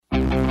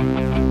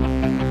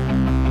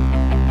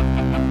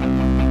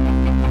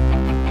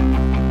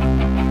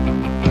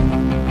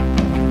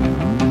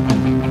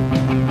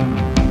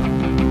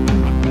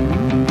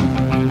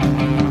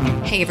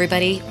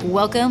everybody.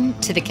 Welcome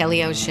to The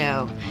Kelly O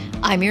Show.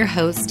 I'm your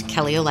host,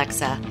 Kelly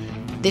Alexa.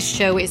 This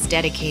show is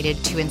dedicated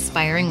to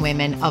inspiring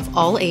women of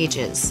all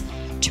ages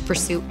to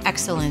pursue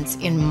excellence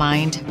in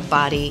mind,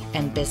 body,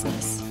 and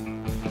business.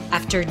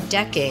 After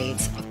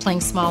decades of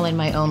playing small in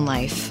my own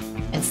life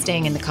and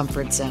staying in the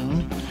comfort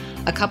zone,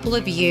 a couple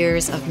of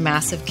years of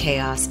massive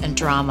chaos and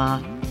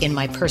drama in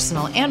my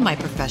personal and my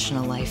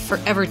professional life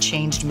forever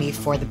changed me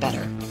for the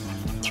better.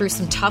 Through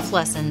some tough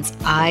lessons,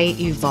 I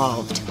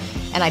evolved,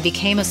 and I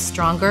became a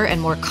stronger and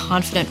more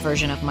confident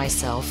version of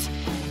myself,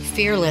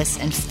 fearless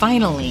and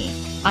finally,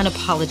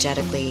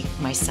 unapologetically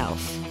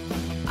myself.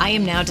 I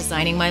am now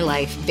designing my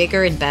life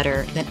bigger and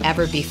better than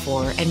ever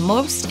before, and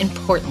most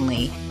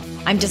importantly,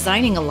 I'm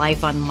designing a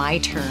life on my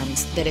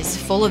terms that is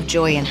full of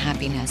joy and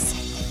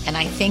happiness. And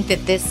I think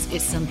that this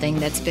is something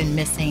that's been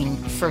missing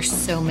for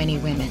so many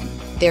women.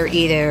 They're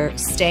either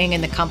staying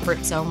in the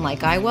comfort zone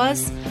like I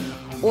was,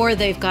 or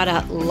they've got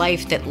a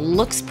life that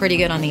looks pretty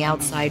good on the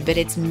outside, but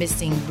it's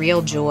missing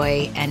real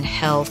joy and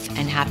health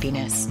and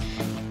happiness.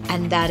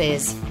 And that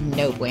is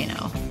no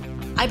bueno.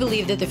 I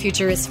believe that the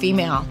future is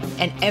female,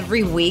 and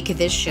every week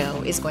this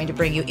show is going to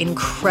bring you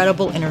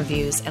incredible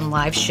interviews and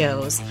live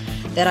shows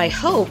that I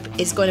hope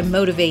is going to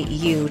motivate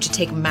you to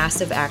take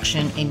massive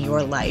action in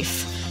your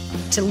life,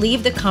 to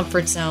leave the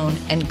comfort zone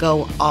and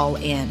go all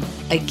in,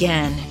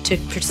 again, to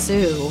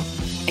pursue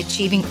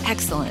achieving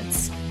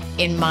excellence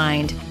in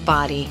mind,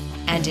 body,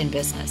 and in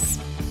business.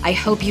 I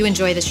hope you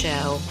enjoy the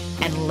show,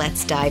 and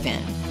let's dive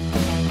in.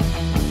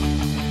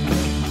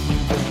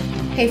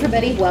 Hey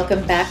everybody,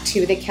 welcome back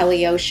to The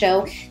Kelly O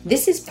Show.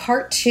 This is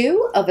part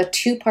 2 of a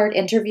 2-part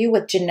interview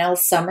with Jenelle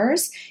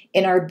Summers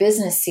in our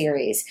business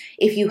series.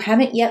 If you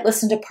haven't yet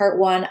listened to part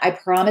 1, I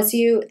promise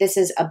you this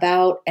is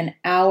about an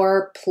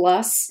hour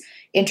plus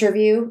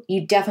interview.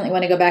 You definitely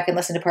want to go back and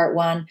listen to part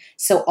 1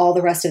 so all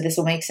the rest of this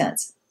will make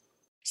sense.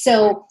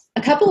 So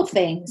a couple of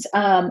things,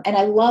 and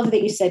I love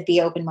that you said be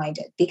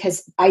open-minded,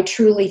 because I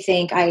truly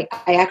think I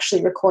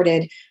actually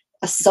recorded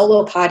a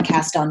solo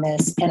podcast on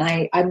this, and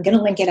I'm going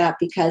to link it up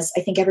because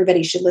I think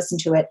everybody should listen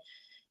to it.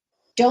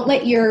 Don't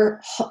let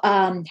your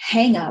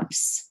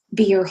hang-ups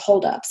be your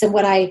hold-ups. And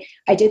what I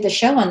did the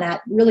show on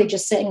that, really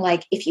just saying,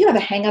 like, if you have a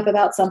hang-up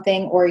about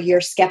something or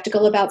you're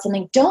skeptical about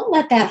something, don't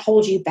let that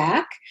hold you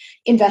back.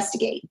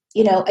 Investigate.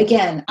 You know,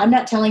 again, I'm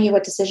not telling you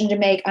what decision to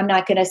make. I'm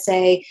not going to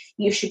say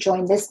you should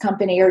join this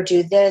company or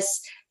do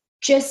this.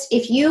 Just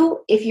if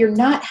you're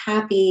not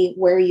happy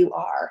where you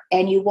are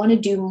and you want to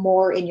do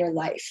more in your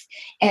life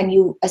and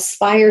you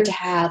aspire to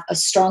have a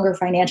stronger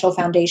financial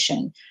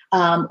foundation,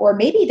 or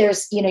maybe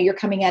there's, you're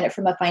coming at it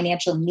from a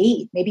financial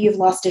need. Maybe you've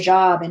lost a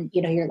job and,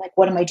 you're like,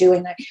 what am I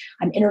doing?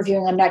 I'm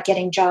interviewing, I'm not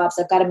getting jobs.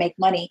 I've got to make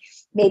money.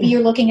 Maybe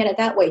you're looking at it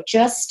that way.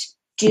 Just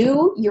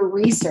do your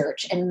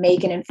research and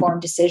make an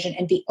informed decision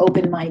and be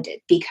open-minded,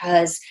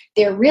 because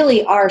there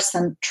really are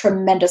some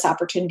tremendous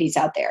opportunities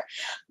out there.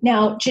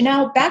 Now,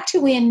 Jenelle, back to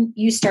when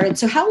you started.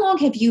 So how long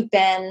have you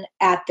been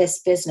at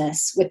this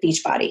business with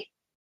Beachbody?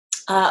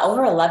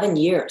 Over 11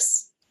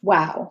 years.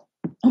 Wow.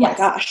 Oh my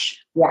gosh.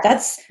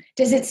 Yes.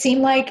 Does it seem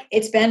like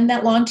it's been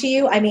that long to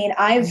you? I mean,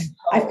 I've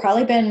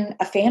probably been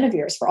a fan of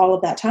yours for all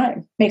of that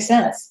time. Makes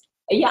sense.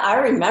 Yeah,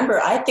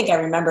 I think I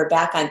remember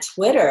back on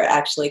Twitter,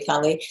 actually,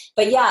 Kelly.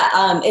 But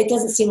yeah, it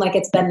doesn't seem like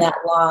it's been that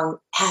long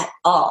at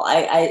all.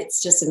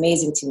 It's just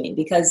amazing to me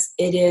because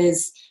it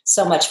is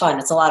so much fun.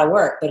 It's a lot of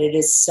work, but it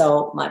is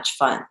so much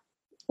fun.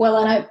 Well,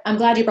 and I'm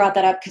glad you brought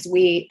that up, because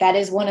that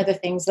is one of the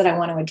things that I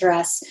want to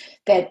address,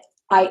 that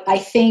I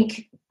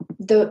think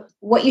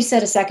what you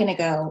said a second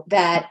ago,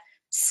 that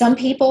some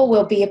people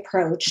will be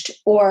approached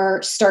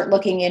or start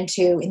looking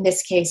into, in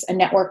this case, a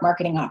network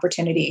marketing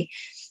opportunity.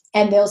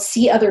 And they'll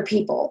see other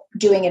people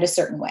doing it a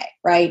certain way,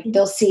 right?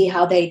 They'll see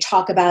how they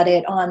talk about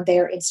it on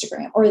their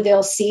Instagram, or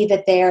they'll see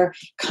that they're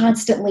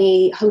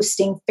constantly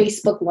hosting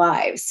Facebook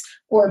Lives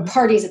or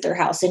parties at their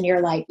house. And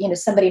you're like,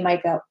 somebody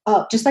might go,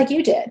 oh, just like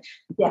you did.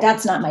 Yeah.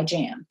 That's not my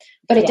jam.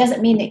 But it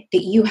doesn't mean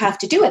that you have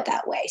to do it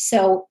that way.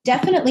 So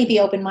definitely be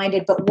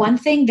open-minded. But one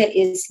thing that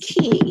is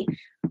key,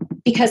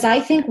 because I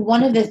think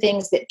one of the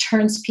things that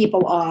turns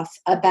people off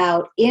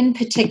about, in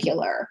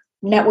particular,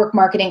 network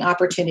marketing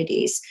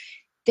opportunities,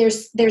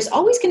 there's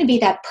always going to be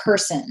that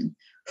person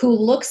who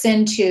looks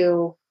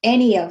into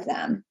any of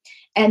them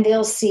and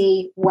they'll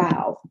see,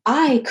 wow,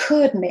 I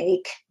could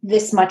make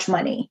this much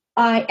money.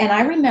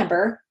 I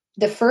remember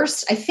the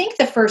first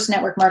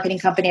network marketing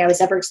company I was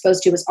ever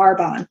exposed to was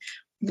Arbonne.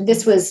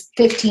 This was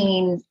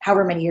 15,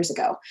 however many years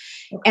ago.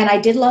 Okay. And I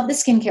did love the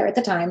skincare at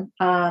the time.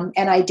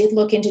 And I did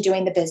look into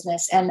doing the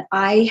business. And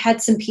I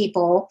had some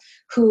people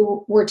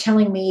who were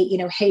telling me,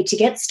 hey, to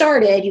get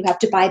started, you have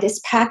to buy this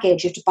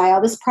package. You have to buy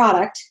all this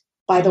product.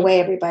 By the way,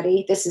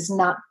 everybody, this is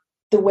not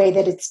the way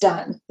that it's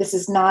done.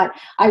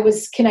 I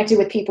was connected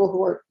with people who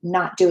were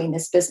not doing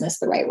this business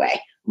the right way.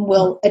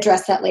 We'll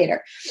address that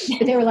later.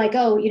 But they were like,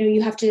 oh,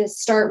 you have to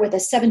start with a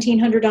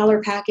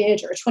 $1,700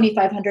 package or a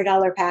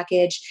 $2,500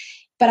 package.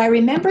 But I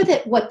remember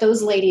that what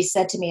those ladies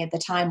said to me at the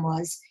time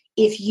was,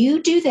 if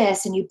you do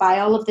this and you buy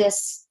all of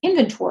this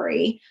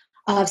inventory,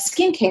 of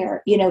skincare,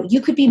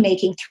 you could be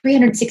making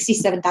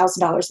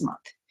 $367,000 a month.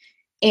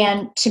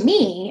 And to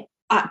me,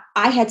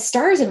 I had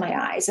stars in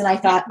my eyes and I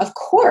thought, of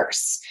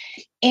course.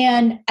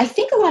 And I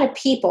think a lot of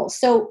people,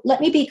 so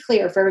let me be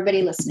clear for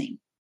everybody listening,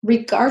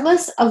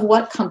 regardless of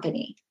what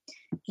company,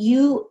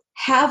 you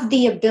have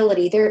the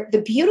ability.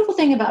 The beautiful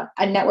thing about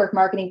a network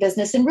marketing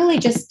business, and really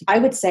just, I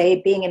would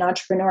say, being an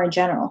entrepreneur in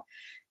general,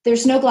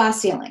 there's no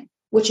glass ceiling,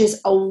 which is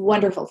a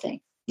wonderful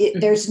thing.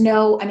 There's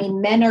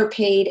men are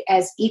paid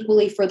as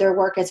equally for their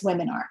work as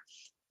women are.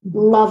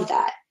 Love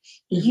that.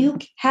 You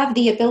have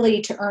the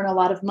ability to earn a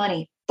lot of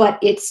money, but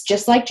it's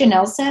just like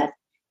Jenelle said,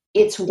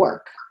 it's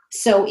work.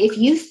 So if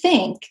you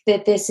think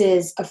that this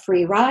is a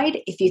free ride,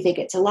 if you think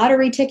it's a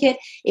lottery ticket,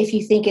 if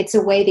you think it's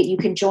a way that you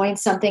can join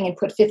something and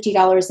put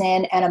 $50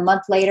 in, and a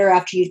month later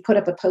after you put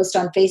up a post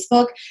on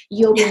Facebook,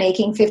 you'll be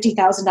making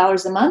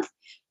 $50,000 a month,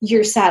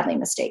 you're sadly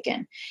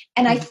mistaken.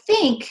 And I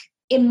think,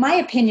 in my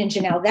opinion,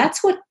 Jenelle,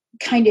 that's what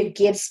kind of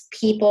gives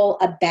people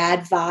a bad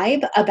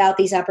vibe about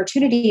these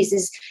opportunities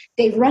is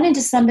they've run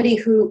into somebody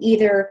who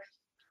either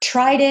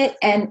tried it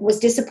and was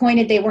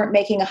disappointed they weren't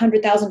making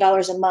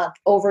 $100,000 a month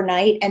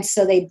overnight, and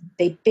so they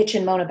bitch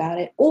and moan about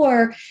it,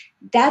 or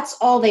that's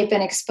all they've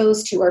been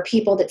exposed to are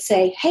people that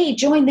say, hey,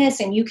 join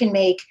this and you can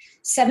make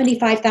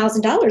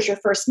 $75,000 your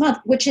first month,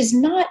 which is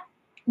not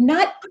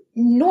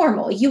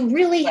normal. You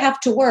really have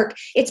to work.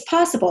 It's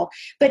possible.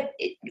 But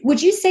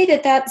would you say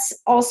that that's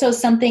also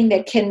something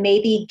that can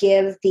maybe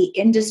give the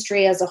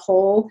industry as a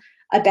whole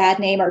a bad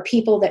name, or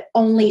people that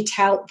only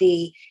tout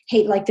the,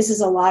 hey, like this is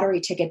a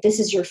lottery ticket, this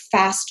is your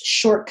fast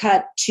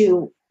shortcut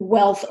to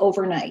wealth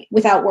overnight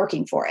without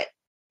working for it?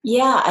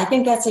 Yeah, I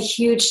think that's a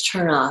huge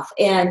turnoff.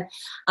 And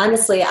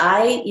honestly, like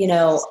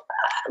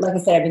I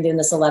said, I've been doing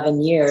this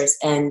 11 years.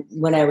 And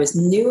when I was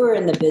newer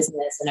in the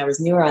business and I was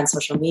newer on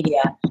social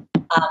media,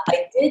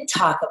 I did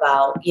talk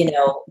about,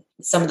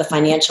 some of the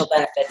financial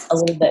benefits a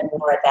little bit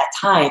more at that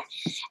time.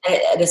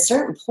 And at a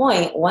certain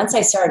point, once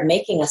I started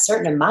making a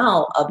certain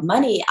amount of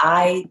money,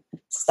 I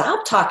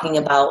stopped talking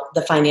about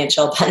the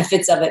financial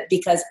benefits of it,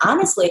 because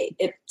honestly,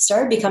 it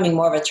started becoming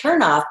more of a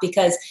turnoff,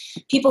 because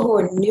people who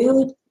were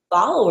new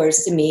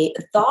followers to me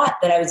thought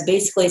that I was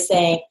basically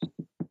saying,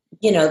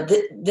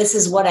 this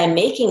is what I'm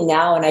making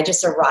now, and I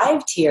just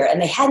arrived here, and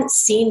they hadn't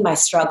seen my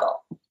struggle.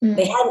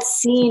 They hadn't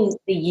seen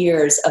the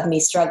years of me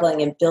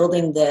struggling and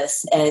building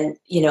this and,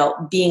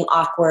 being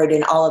awkward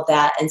and all of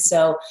that. And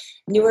so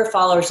newer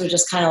followers were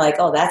just kind of like,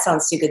 oh, that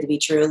sounds too good to be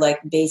true. Like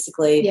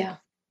basically, yeah.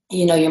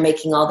 You're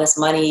making all this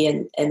money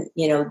and,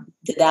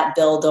 did that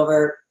build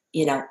over,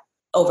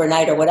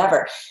 overnight or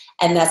whatever.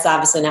 And that's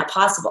obviously not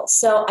possible.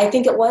 So I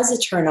think it was a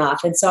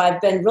turnoff. And so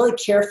I've been really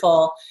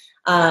careful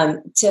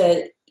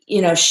to,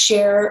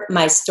 share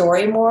my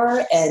story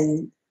more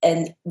and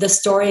the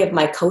story of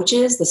my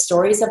coaches, the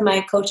stories of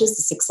my coaches,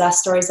 the success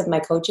stories of my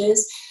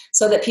coaches,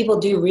 so that people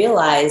do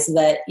realize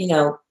that,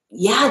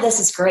 this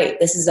is great.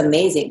 This is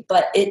amazing,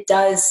 but it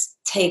does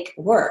take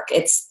work.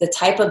 It's the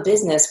type of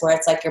business where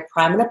it's like you're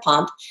priming a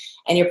pump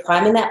and you're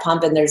priming that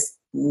pump and there's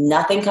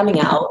nothing coming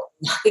out.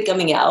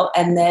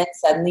 And then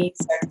suddenly you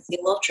start to see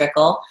a little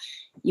trickle.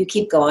 You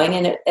keep going.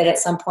 And at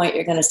some point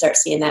you're going to start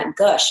seeing that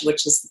gush,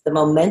 which is the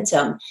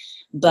momentum.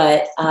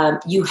 But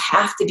you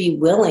have to be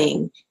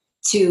willing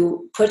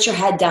to put your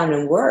head down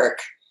and work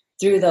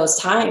through those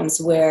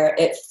times where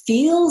it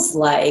feels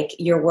like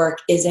your work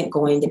isn't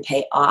going to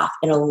pay off.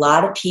 And a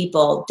lot of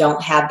people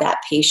don't have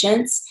that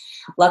patience.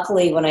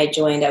 Luckily, when I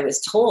joined, I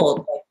was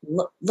told,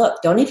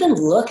 look, don't even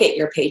look at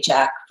your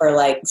paycheck for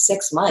like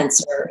 6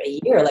 months or a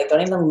year. Like,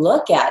 don't even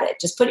look at it.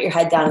 Just put your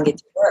head down and get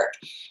to work.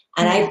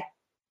 And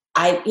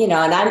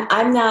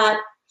I'm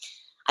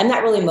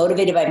not really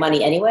motivated by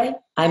money anyway.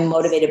 I'm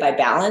motivated by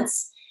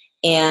balance.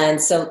 And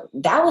so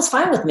that was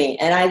fine with me.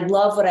 And I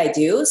love what I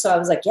do. So I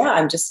was like, yeah,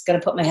 I'm just going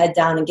to put my head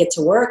down and get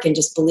to work and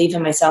just believe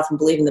in myself and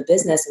believe in the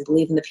business and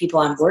believe in the people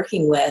I'm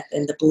working with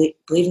and believe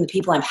in the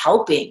people I'm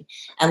helping,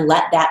 and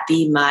let that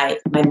be my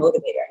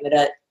motivator. I'm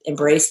going to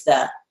embrace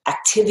the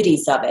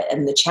activities of it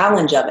and the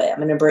challenge of it.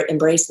 I'm going to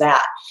embrace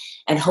that.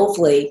 And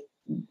hopefully,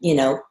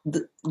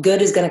 the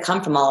good is going to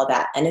come from all of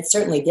that. And it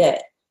certainly did.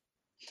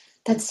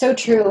 That's so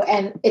true.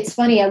 And it's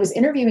funny, I was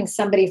interviewing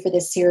somebody for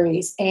this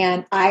series,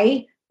 and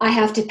I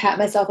have to pat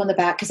myself on the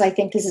back because I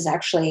think this is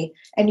actually,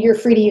 and you're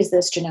free to use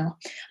this, Jenelle.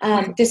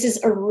 This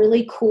is a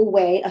really cool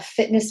way, a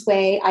fitness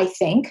way, I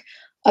think,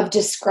 of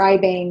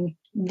describing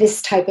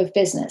this type of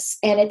business.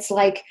 And it's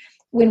like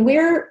when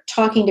we're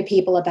talking to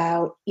people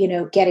about,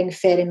 getting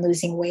fit and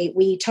losing weight,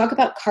 we talk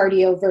about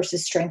cardio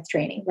versus strength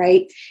training,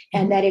 right?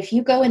 And that if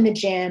you go in the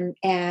gym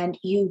and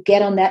you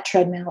get on that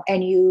treadmill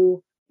and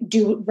you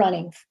do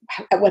running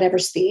at whatever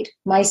speed,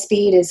 my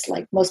speed is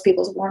like most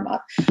people's warm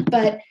up,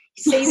 but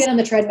say you get on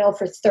the treadmill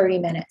for 30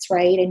 minutes,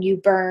 right? And you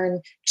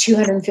burn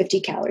 250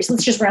 calories.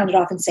 Let's just round it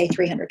off and say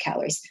 300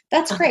 calories.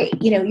 That's great.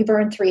 You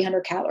burn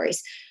 300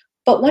 calories.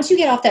 But once you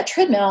get off that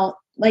treadmill,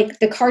 like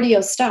the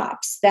cardio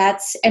stops.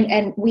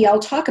 And we all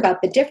talk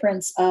about the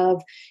difference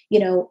of,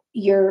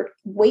 your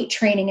weight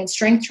training and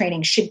strength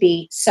training should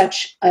be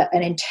such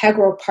an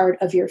integral part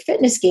of your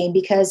fitness game,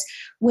 because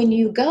when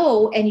you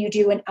go and you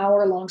do an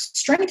hour-long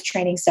strength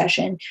training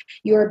session,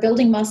 you're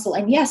building muscle,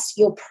 and yes,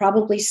 you'll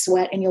probably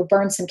sweat and you'll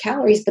burn some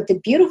calories. But the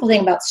beautiful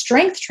thing about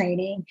strength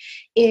training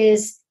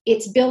is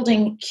it's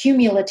building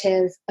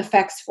cumulative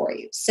effects for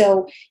you.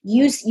 So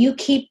you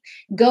keep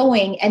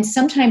going, and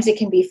sometimes it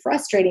can be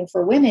frustrating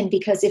for women,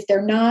 because if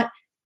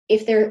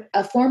they're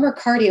a former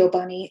cardio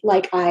bunny,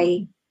 like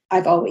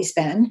I've always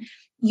been,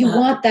 you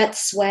want that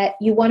sweat,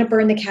 you want to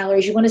burn the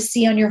calories, you want to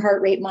see on your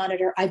heart rate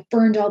monitor, I've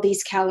burned all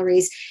these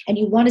calories, and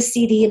you want to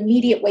see the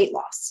immediate weight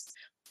loss.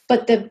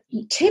 But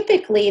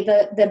typically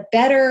the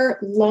better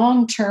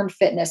long-term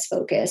fitness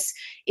focus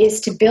is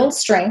to build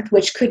strength,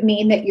 which could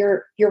mean that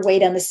your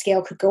weight on the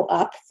scale could go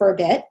up for a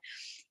bit.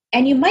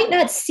 And you might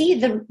not see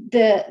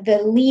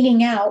the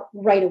leaning out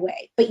right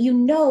away, but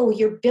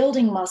you're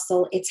building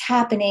muscle. It's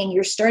happening.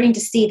 You're starting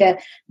to see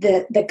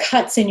the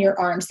cuts in your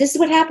arms. This is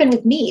what happened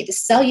with me. The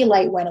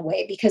cellulite went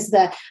away because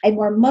I had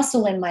more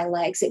muscle in my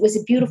legs. It was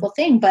a beautiful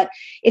thing, but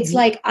it's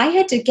like I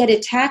had to get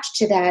attached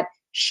to that,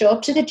 show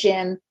up to the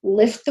gym,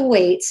 lift the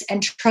weights,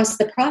 and trust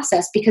the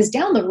process, because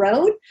down the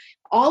road,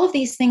 all of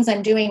these things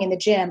I'm doing in the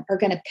gym are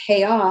going to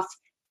pay off,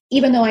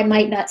 even though I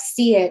might not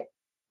see it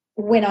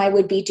when I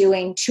would be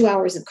doing 2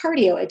 hours of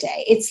cardio a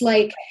day. It's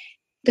like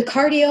the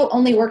cardio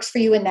only works for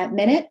you in that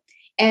minute,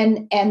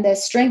 and the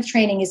strength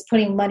training is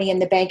putting money in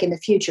the bank in the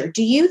future.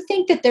 Do you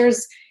think that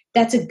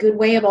that's a good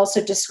way of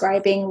also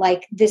describing,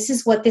 like, this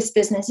is what this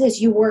business is?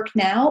 You work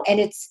now,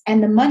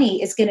 and the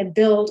money is going to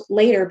build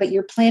later, but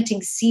you're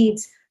planting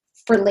seeds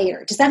for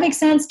later. Does that make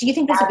sense? Do you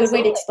think that's a good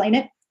way to explain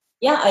it?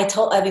 Yeah, I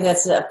think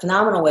that's a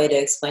phenomenal way to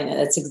explain it.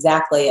 That's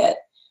exactly it.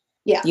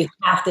 Yeah. You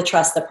have to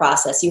trust the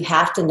process. You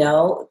have to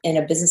know in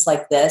a business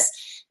like this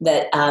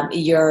that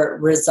your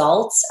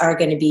results are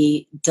going to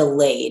be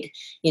delayed.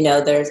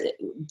 There's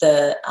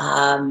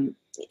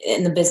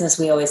in the business,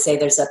 we always say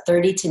there's a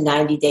 30 to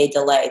 90 day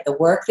delay. The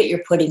work that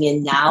you're putting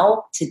in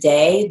now,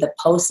 today, the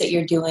posts that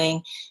you're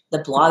doing, the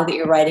blog that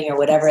you're writing, or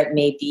whatever it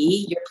may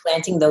be, you're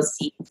planting those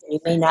seeds, and you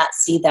may not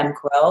see them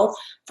grow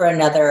for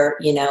another,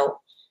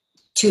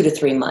 2 to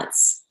 3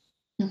 months.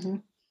 Mm-hmm.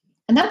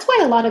 And that's why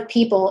a lot of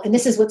people, and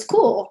this is what's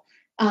cool,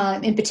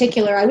 in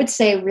particular, I would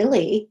say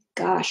really,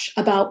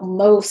 about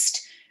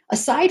most,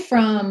 aside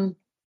from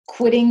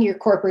quitting your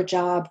corporate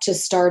job to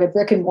start a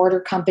brick and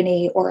mortar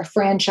company or a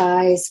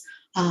franchise,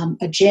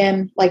 a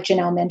gym, like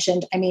Jenelle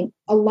mentioned. I mean,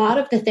 a lot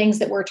of the things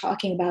that we're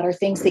talking about are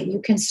things that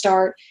you can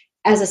start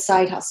as a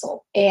side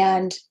hustle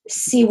and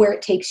see where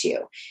it takes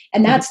you.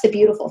 And that's the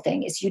beautiful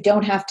thing, is you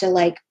don't have to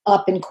like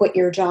up and quit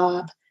your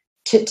job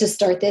to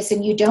start this.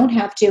 And you don't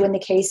have to, in the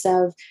case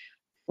of,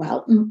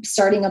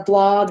 starting a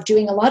blog,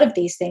 doing a lot of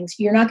these things,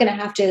 you're not going to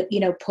have to,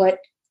 put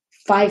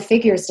 5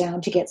 figures down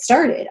to get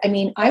started. I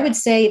mean, I would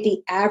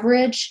say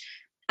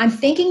I'm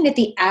thinking that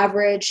the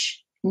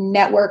average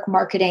network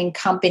marketing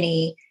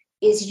company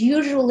is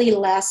usually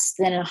less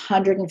than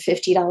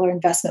 $150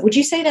 investment. Would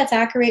you say that's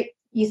accurate,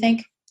 you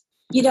think?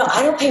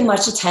 I don't pay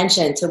much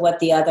attention to what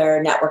the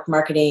other network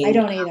marketing I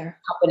don't either.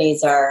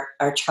 companies are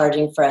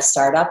charging for a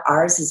startup.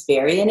 Ours is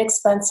very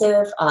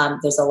inexpensive.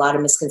 There's a lot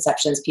of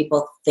misconceptions.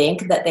 People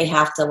think that they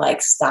have to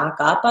like stock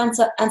up on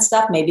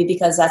stuff, maybe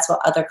because that's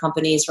what other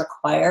companies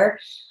require.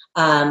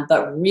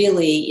 But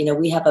really,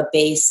 we have a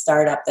base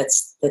startup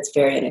that's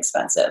very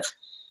inexpensive.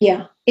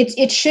 Yeah,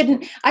 it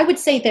shouldn't. I would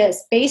say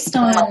this, based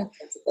on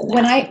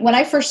when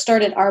I first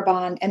started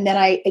Arbonne, and then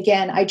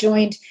I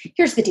joined.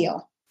 Here's the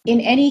deal: in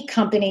any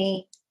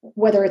company,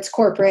 whether it's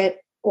corporate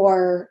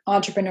or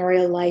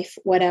entrepreneurial life,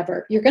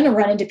 whatever, you're going to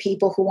run into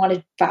people who want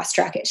to fast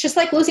track it. It's just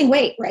like losing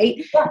weight,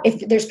 right? Yeah.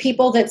 If there's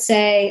people that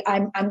say,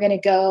 I'm going to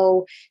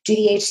go do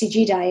the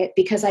HCG diet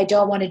because I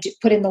don't want to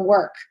put in the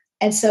work,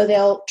 and so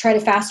they'll try to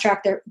fast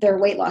track their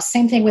weight loss.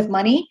 Same thing with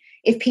money.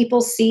 If people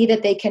see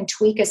that they can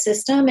tweak a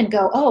system and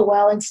go, oh,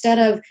 well, instead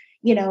of,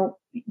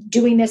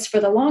 doing this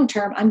for the long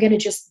term, I'm going to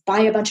just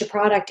buy a bunch of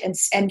product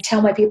and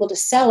tell my people to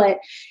sell it.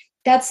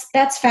 That's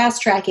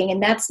fast tracking,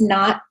 and that's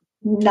not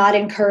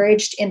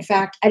encouraged. In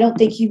fact, I don't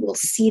think you will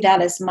see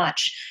that as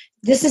much.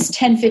 This is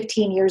 10,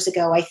 15 years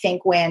ago, I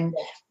think, when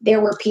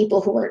there were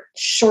people who were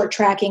short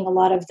tracking a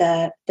lot of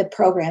the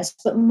programs.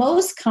 But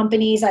most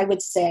companies, I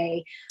would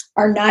say,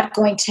 are not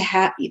going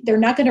to they're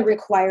not going to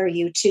require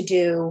you to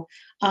do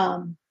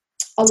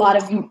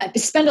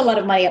spend a lot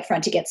of money up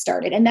front to get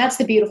started. And that's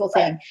the beautiful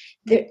thing.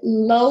 The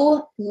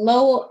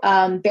low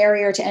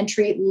barrier to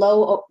entry,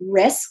 low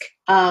risk,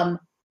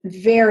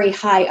 very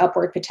high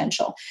upward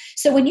potential.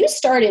 So when you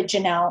started,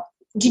 Jenelle,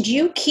 did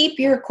you keep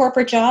your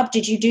corporate job?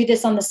 Did you do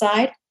this on the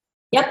side?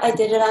 Yep, I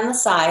did it on the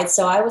side.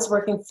 So I was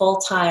working full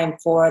time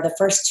for the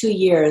first 2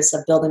 years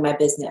of building my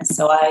business.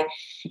 So I,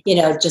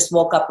 just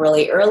woke up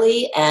really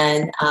early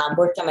and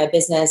worked on my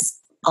business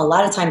a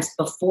lot of times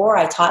before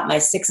I taught my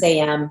 6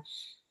 a.m.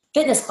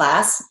 fitness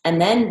class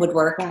and then would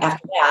work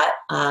after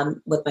that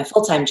with my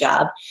full-time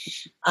job.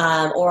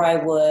 Or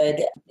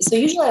so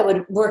usually I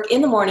would work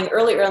in the morning,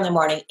 early in the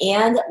morning,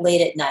 and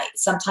late at night.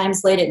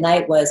 Sometimes late at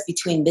night was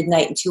between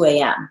midnight and 2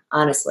 a.m.,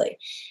 honestly.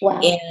 Wow.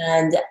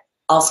 And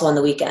also on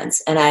the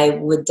weekends. And I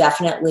would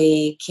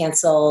definitely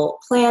cancel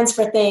plans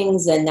for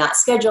things and not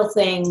schedule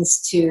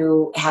things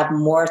to have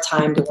more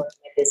time to work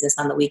my business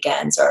on the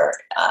weekends or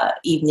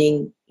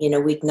evening,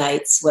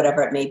 weeknights,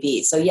 whatever it may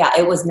be. So yeah,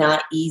 it was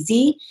not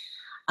easy.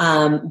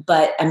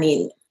 But I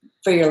mean,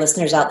 for your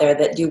listeners out there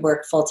that do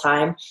work full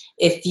time,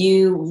 if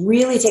you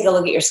really take a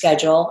look at your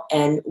schedule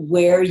and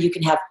where you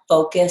can have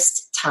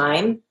focused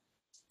time,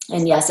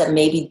 and yes, it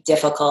may be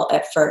difficult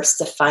at first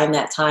to find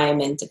that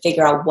time and to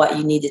figure out what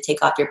you need to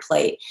take off your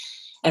plate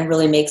and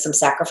really make some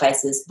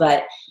sacrifices,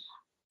 but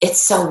it's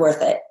so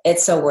worth it.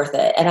 It's so worth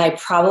it. And I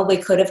probably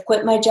could have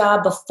quit my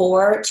job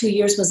before 2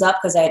 years was up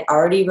because I had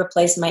already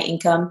replaced my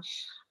income,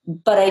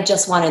 but I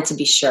just wanted to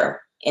be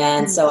sure.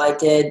 And so I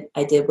did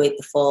wait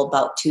the full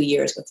about 2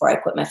 years before I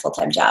quit my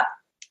full-time job.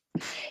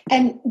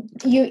 And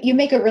you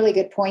make a really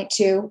good point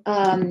too.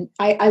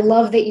 I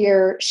love that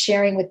you're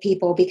sharing with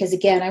people because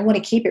again, I want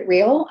to keep it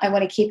real. I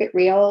want to keep it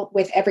real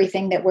with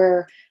everything that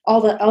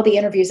all the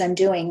interviews I'm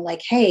doing.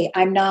 Like, hey,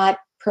 I'm not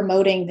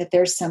promoting that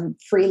there's some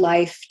free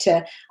life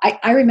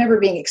I remember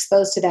being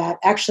exposed to that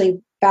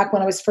actually back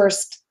when I was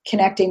first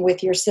connecting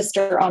with your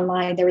sister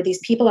online. There were these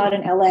people out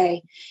in LA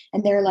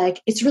and they're like,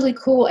 it's really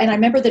cool. And I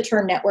remember the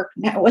term it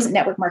wasn't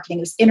network marketing,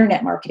 it was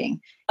internet marketing.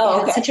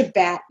 Oh, okay. Such a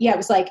it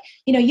was like,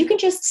 you can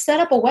just set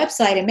up a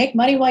website and make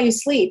money while you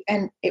sleep.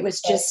 And it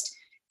was just,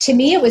 to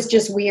me, it was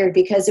just weird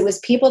because it was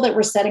people that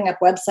were setting up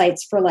websites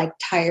for like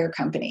tire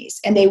companies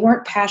and they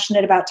weren't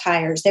passionate about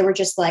tires. They were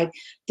just like,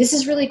 this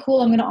is really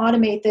cool. I'm going to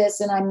automate this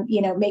and I'm,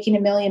 making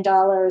 $1 million.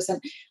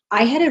 And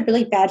I had a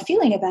really bad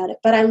feeling about it,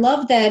 but I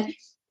love that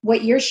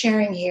what you're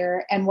sharing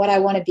here and what I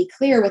want to be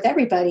clear with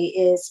everybody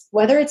is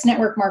whether it's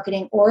network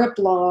marketing or a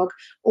blog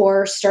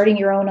or starting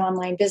your own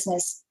online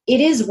business, it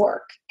is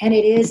work and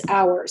it is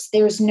hours.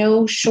 There's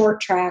no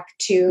short track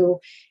to,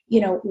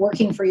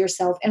 working for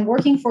yourself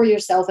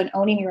and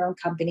owning your own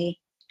company.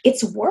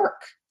 It's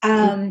work.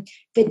 The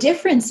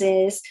difference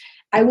is,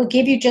 I will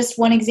give you just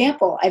one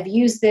example. I've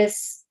used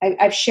this.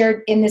 I've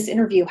shared in this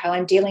interview how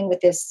I'm dealing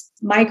with this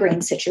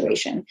migraine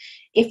situation.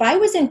 If I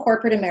was in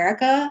corporate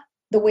America,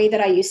 the way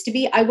that I used to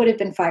be, I would have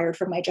been fired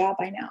from my job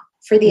by now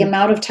for the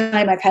amount of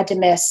time I've had to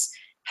miss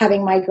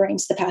having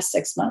migraines the past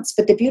 6 months.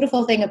 But the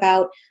beautiful thing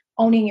about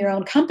owning your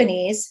own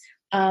companies,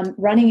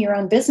 running your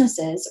own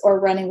businesses or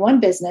running one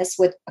business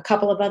with a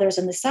couple of others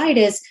on the side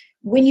is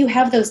when you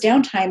have those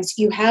downtimes,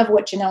 you have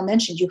what Jenelle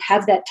mentioned, you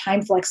have that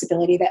time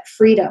flexibility, that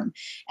freedom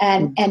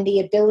and the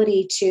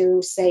ability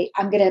to say,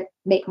 I'm going to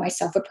make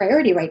myself a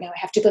priority right now. I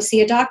have to go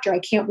see a doctor. I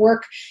can't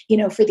work,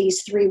 for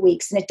these 3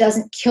 weeks and it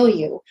doesn't kill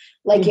you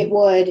like it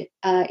would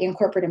in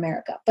corporate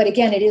America. But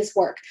again, it is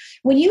work.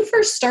 When you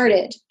first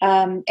started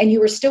and you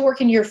were still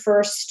working your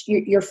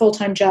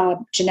full-time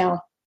job, Jenelle,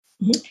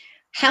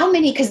 how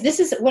many, because this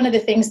is one of the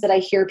things that I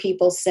hear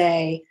people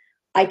say,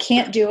 I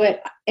can't do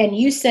it. And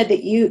you said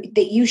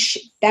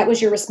that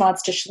was your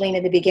response to Shalene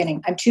in the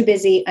beginning. I'm too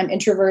busy. I'm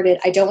introverted.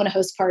 I don't want to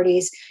host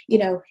parties,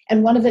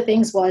 and one of the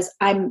things was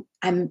I'm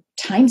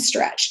time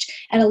stretched.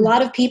 And a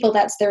lot of people,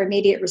 that's their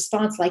immediate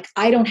response. Like,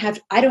 I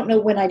don't know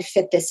when I'd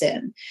fit this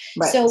in.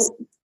 Right. So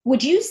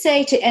would you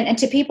say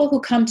to people who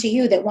come to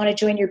you that want to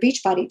join your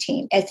Beachbody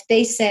team, if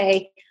they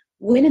say,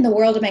 when in the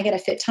world am I going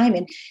to fit time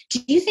in? Do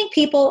you think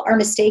people are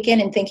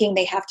mistaken in thinking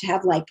they have to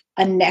have like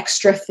an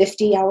extra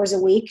 50 hours a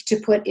week to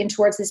put in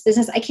towards this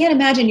business? I can't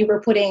imagine you were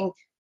putting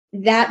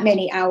that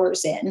many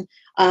hours in.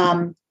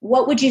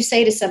 What would you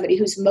say to somebody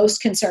who's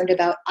most concerned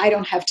about, I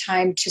don't have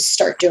time to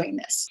start doing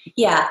this?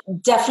 Yeah,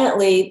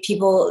 definitely.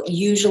 People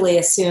usually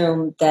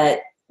assume that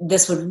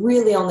this would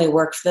really only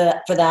work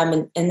for them.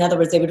 And in other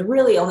words, they would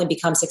really only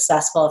become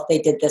successful if they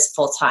did this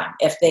full time,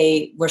 if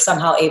they were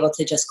somehow able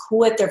to just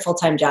quit their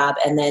full-time job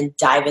and then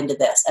dive into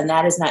this. And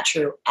that is not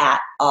true at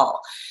all.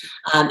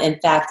 In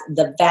fact,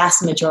 the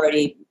vast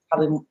majority,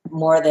 probably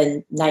more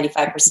than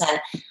 95%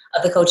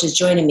 of the coaches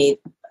joining me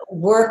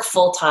work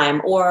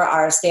full-time or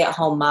are a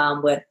stay-at-home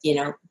mom with,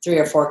 3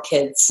 or 4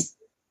 kids,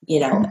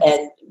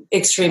 and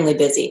extremely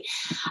busy.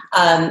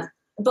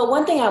 But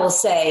one thing I will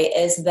say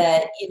is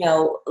that,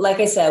 like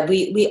I said,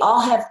 we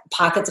all have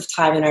pockets of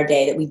time in our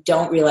day that we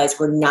don't realize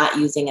we're not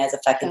using as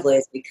effectively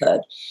as we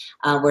could.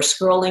 We're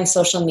scrolling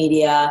social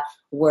media.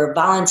 We're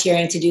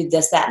volunteering to do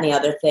this, that, and the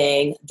other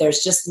thing.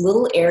 There's just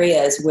little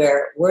areas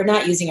where we're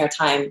not using our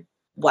time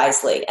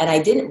wisely. And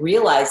I didn't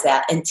realize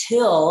that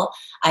until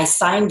I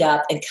signed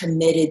up and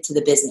committed to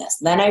the business.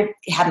 Then I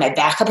had my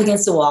back up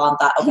against the wall and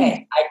thought,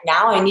 okay,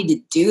 now I need to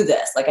do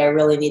this. Like, I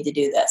really need to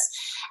do this.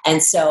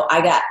 And so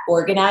I got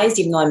organized,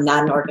 even though I'm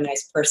not an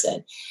organized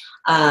person.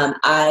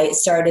 I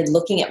started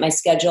looking at my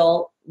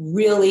schedule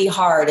really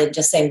hard and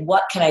just saying,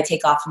 what can I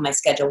take off of my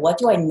schedule? What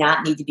do I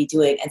not need to be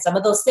doing? And some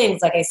of those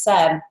things, like I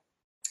said,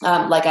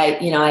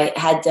 I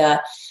had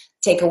to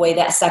take away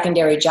that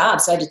secondary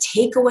job. So I had to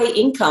take away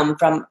income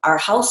from our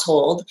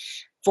household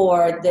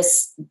for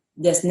this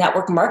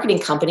network marketing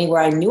company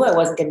where I knew I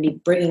wasn't going to be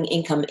bringing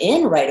income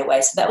in right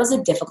away. So that was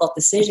a difficult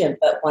decision,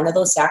 but one of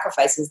those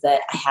sacrifices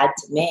that I had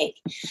to make.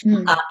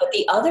 But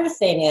the other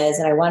thing is,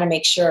 and I want to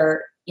make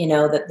sure,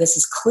 that this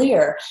is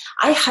clear,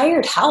 I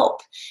hired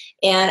help.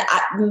 And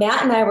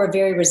Matt and I were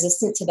very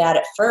resistant to that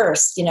at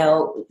first.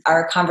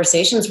 Our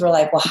conversations were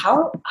like, well,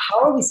 how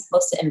are we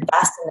supposed to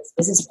invest in this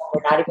business when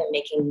we're not even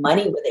making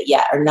money with it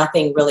yet, or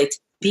nothing really to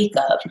speak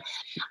of?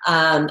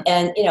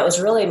 And it was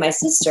really my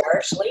sister,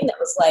 Shalene, that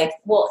was like,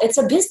 well, it's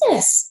a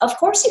business. Of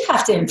course you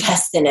have to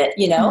invest in it,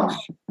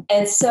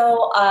 And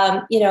so,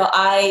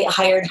 I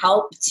hired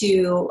help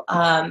to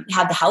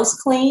have the house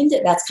cleaned.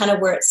 That's kind of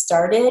where it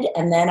started.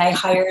 And then I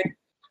hired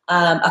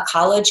a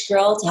college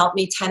girl to help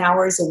me 10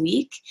 hours a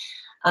week.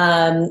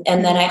 And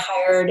then I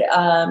hired,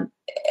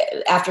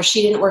 after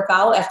she didn't work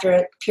out, after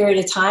a period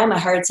of time, I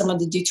hired someone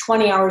to do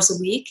 20 hours a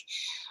week.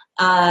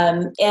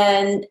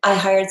 And I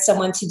hired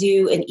someone to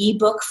do an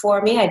ebook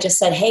for me. I just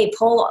said, hey,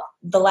 pull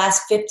the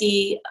last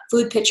 50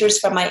 food pictures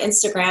from my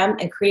Instagram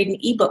and create an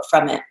ebook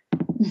from it.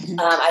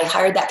 I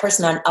hired that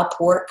person on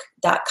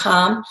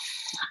Upwork.com.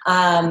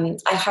 I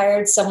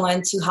hired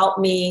someone to help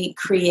me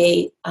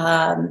create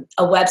a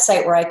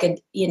website where I could,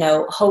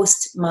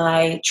 host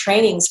my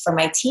trainings for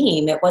my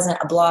team. It wasn't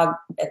a blog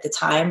at the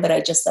time, but I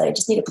just said, I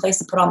just need a place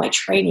to put all my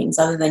trainings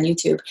other than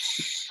YouTube.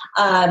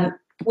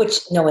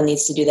 Which no one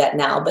needs to do that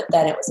now, but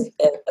then it was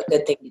a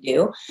good thing to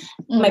do.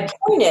 My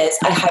point is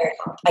I hired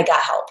help. I got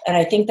help. And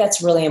I think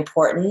that's really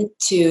important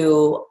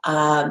to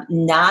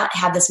not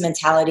have this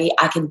mentality,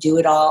 I can do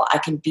it all, I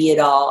can be it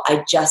all.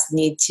 I just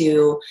need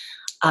to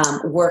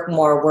work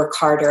more, work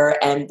harder,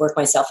 and work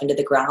myself into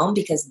the ground,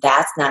 because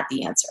that's not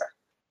the answer.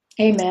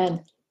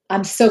 Amen.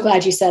 I'm so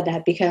glad you said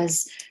that,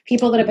 because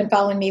people that have been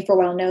following me for a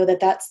while know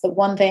that that's the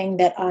one thing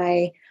that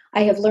I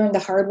have learned the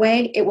hard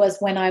way. It was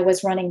when I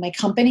was running my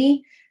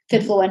company,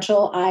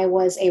 Fitfluential, I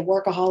was a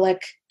workaholic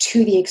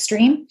to the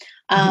extreme.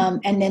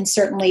 And then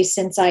certainly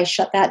since I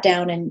shut that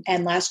down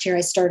and last year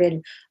I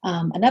started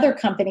another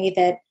company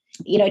that,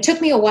 it took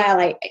me a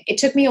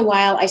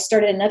while. I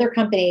started another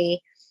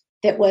company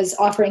that was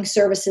offering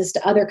services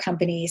to other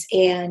companies.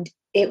 And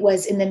it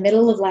was in the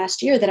middle of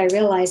last year that I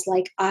realized,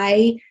 like,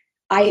 I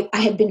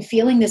had been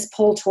feeling this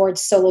pull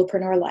towards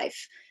solopreneur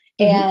life.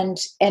 And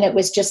it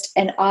was just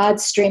an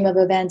odd stream of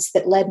events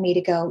that led me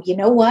to go, you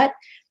know what?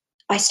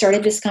 I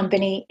started this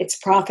company. It's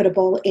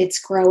profitable. It's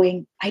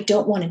growing. I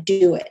don't want to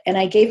do it. And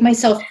I gave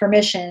myself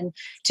permission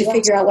to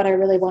figure out what I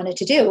really wanted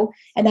to do.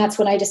 And that's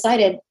when I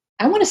decided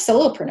I want a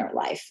solopreneur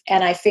life.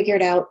 And I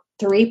figured out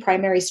 3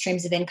 primary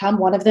streams of income.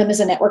 One of them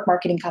is a network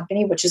marketing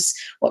company, which is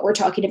what we're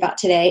talking about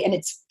today. And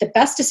it's the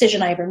best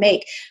decision I ever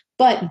make.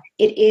 But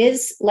it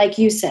is, like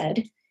you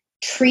said,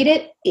 treat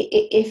it,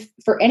 if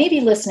for any of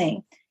you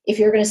listening, if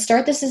you're going to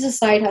start this as a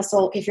side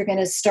hustle, if you're going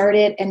to start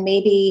it and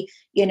maybe,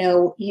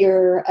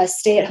 you're a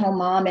stay-at-home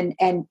mom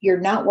and you're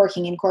not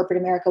working in corporate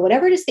America,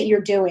 whatever it is that you're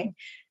doing,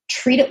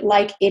 treat it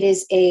like it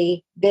is a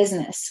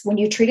business. When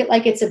you treat it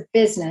like it's a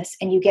business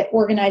and you get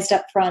organized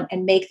up front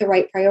and make the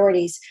right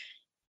priorities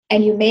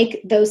and you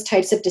make those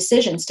types of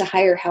decisions to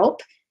hire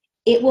help,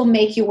 it will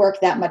make you work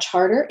that much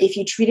harder. If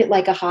you treat it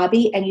like a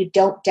hobby and you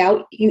don't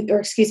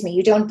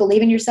you don't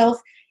believe in yourself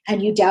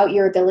and you doubt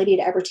your ability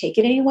to ever take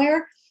it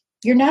anywhere,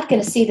 you're not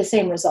going to see the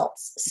same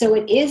results. So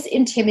it is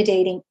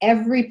intimidating.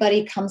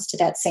 Everybody comes to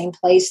that same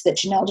place that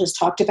Jenelle just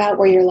talked about,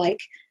 where you're like,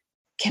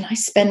 can I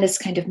spend this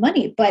kind of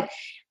money? But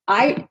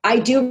I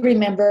do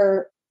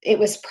remember it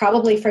was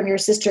probably from your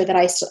sister that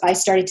I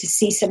started to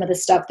see some of the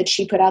stuff that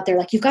she put out there,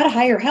 like, you've got to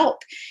hire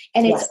help.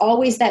 And it's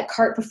always that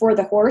cart before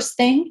the horse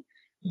thing.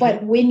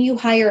 But when you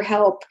hire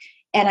help,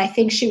 and I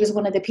think she was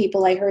one of the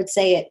people I heard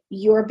say it,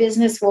 your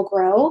business will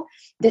grow.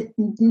 That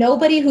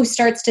nobody who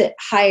starts to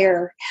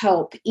hire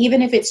help,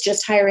 even if it's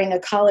just hiring a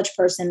college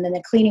person and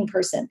a cleaning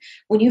person,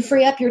 when you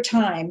free up your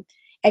time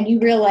and you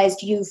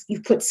realize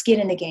you've put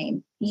skin in the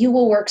game, you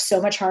will work so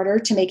much harder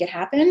to make it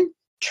happen.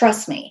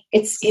 Trust me,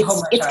 it's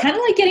kind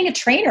of like getting a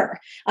trainer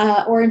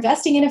or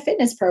investing in a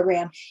fitness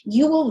program.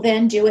 You will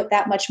then do it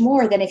that much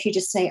more than if you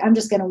just say, I'm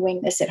just going to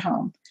wing this at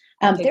home.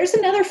 There's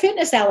another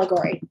fitness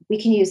allegory.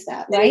 We can use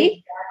that,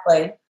 right?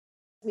 Exactly.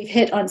 We've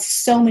hit on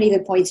so many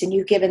good points and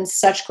you've given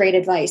such great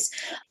advice.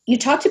 You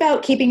talked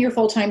about keeping your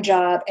full-time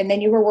job and then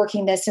you were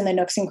working this in the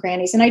nooks and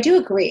crannies. And I do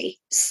agree.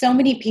 So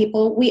many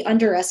people, we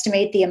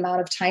underestimate the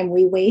amount of time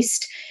we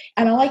waste.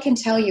 And all I can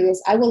tell you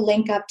is I will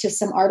link up to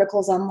some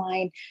articles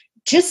online.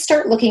 Just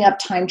start looking up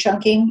time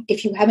chunking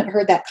if you haven't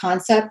heard that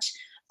concept.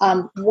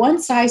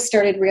 Once I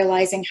started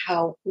realizing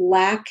how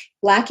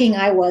lacking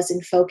I was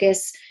in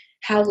focus,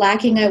 how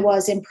lacking I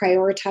was in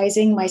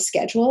prioritizing my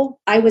schedule.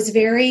 I was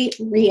very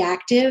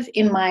reactive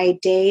in my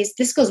days.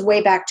 This goes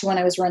way back to when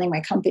I was running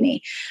my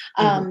company.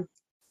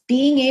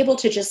 Being able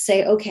to just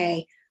say,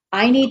 okay,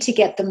 I need to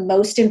get the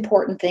most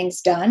important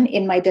things done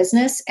in my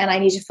business, and I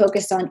need to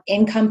focus on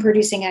income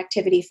producing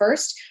activity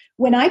first.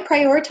 When I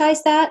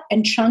prioritized that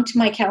and chunked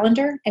my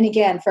calendar, and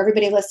again, for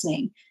everybody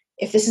listening,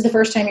 if this is the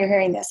first time you're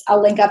hearing this,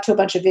 I'll link up to a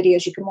bunch of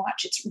videos you can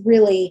watch. It's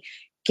really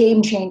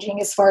game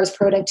changing as far as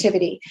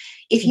productivity.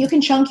 If you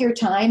can chunk your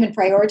time and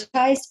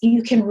prioritize,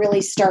 you can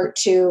really start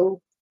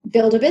to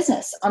build a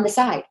business on the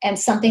side and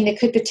something that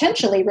could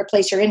potentially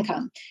replace your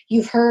income.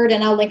 You've heard,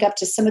 and I'll link up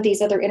to some of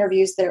these other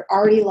interviews that are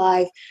already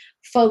live,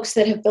 folks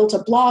that have built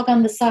a blog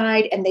on the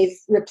side and they've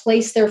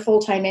replaced their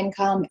full-time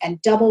income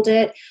and doubled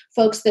it,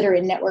 folks that are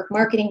in network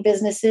marketing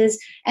businesses.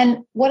 And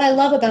what I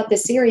love about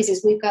this series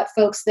is we've got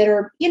folks that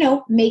are,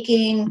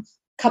 making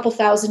couple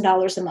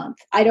 $1,000s a month.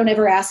 I don't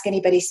ever ask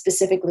anybody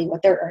specifically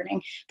what they're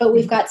earning, but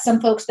we've got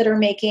some folks that are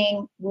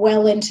making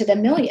well into the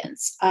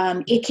millions.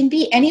 It can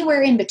be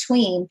anywhere in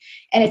between,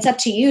 and it's up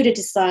to you to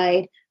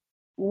decide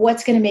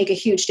what's going to make a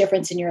huge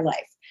difference in your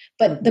life.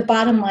 But the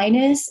bottom line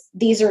is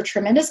these are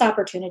tremendous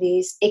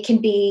opportunities. It can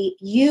be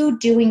you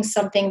doing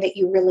something that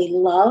you really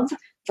love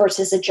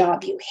versus a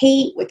job you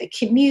hate with a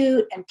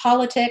commute and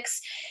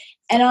politics.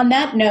 And on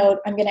that note,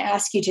 I'm going to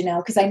ask you, Jenelle,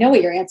 because I know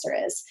what your answer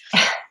is.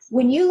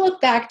 When you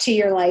look back to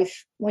your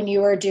life when you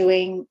were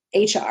doing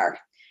HR,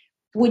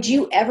 would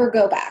you ever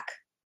go back?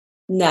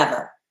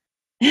 Never.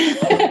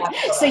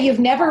 So you've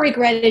never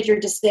regretted your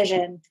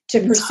decision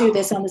to pursue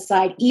this on the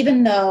side,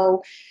 even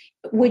though,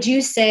 would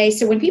you say,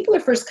 so when people are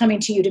first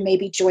coming to you to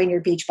maybe join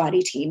your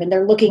Beachbody team and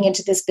they're looking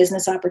into this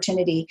business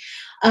opportunity,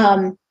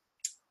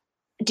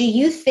 do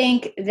you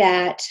think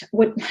that,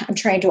 what I'm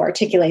trying to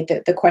articulate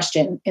the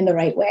question in the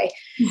right way,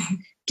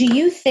 do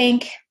you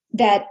think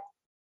that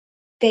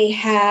they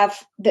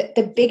have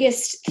the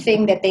biggest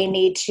thing that they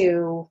need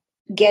to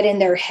get in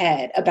their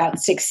head about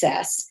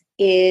success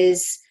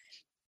is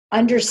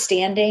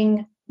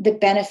understanding the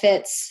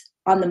benefits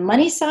on the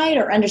money side,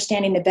 or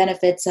understanding the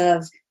benefits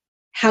of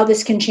how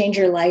this can change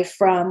your life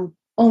from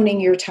owning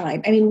your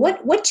time? I mean,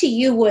 what to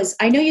you was,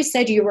 I know you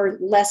said you were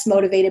less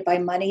motivated by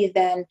money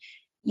than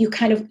you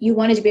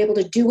wanted to be able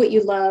to do what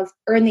you love,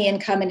 earn the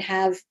income, and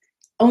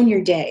own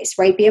your days,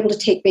 right? Be able to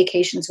take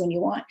vacations when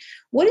you want.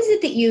 What is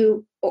it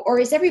that or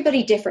is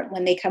everybody different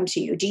when they come to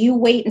you? Do you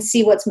wait and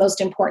see what's most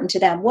important to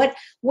them? What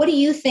do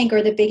you think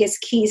are the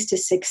biggest keys to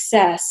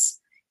success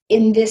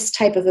in this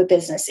type of a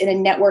business, in a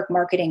network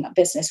marketing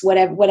business,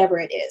 whatever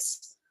it is?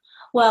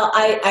 Well,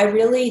 I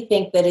really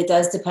think that it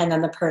does depend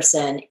on the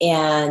person.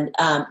 And,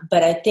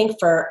 but I think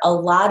for a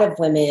lot of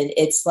women,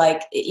 it's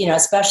like,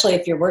 especially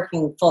if you're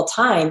working full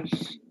time,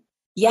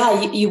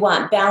 yeah, you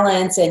want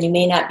balance, and you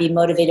may not be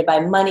motivated by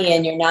money,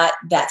 and you're not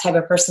that type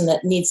of person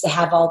that needs to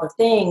have all the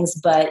things,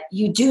 but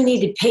you do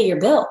need to pay your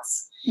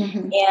bills.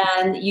 Mm-hmm.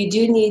 And you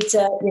do need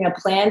to,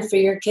 plan for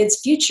your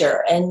kids'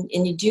 future, and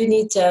you do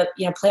need to,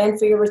 plan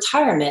for your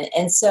retirement.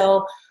 And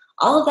so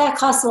all of that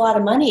costs a lot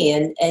of money.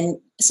 And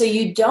so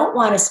you don't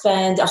want to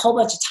spend a whole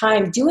bunch of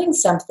time doing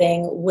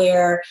something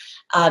where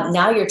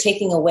now you're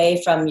taking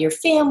away from your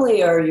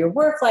family or your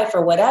work life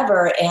or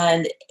whatever.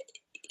 And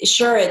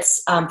sure,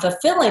 it's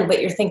fulfilling, but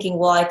you're thinking,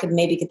 well, I could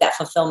maybe get that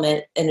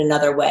fulfillment in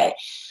another way.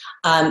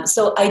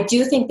 So I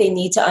do think they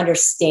need to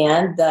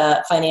understand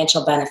the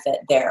financial benefit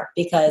there,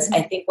 because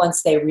I think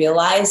once they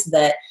realize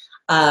that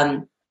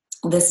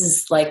this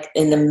is like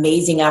an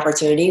amazing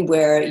opportunity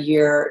where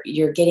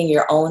you're getting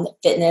your own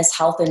fitness,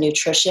 health, and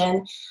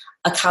nutrition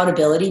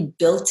accountability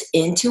built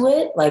into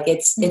it. Like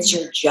it's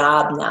your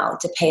job now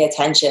to pay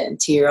attention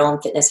to your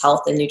own fitness,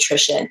 health, and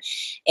nutrition.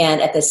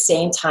 And at the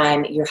same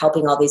time, you're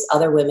helping all these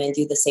other women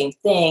do the same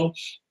thing.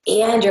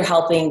 And you're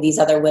helping these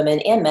other women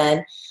and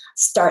men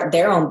start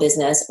their own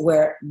business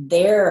where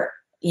they're,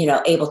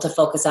 able to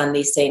focus on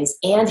these things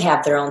and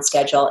have their own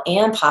schedule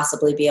and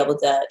possibly be able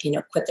to,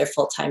 quit their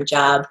full-time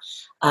job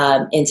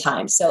in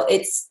time. So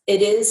it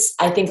is,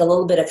 I think, a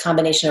little bit of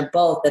combination of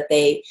both, that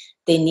they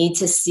need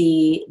to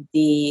see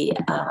the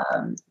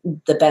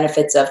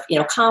benefits of,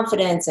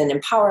 confidence and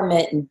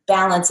empowerment and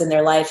balance in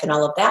their life and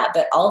all of that,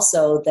 but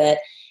also that,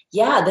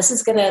 yeah, this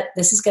is gonna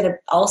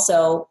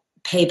also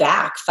pay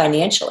back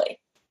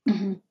financially.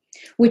 Mm-hmm.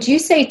 Would you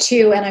say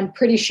too, and I'm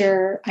pretty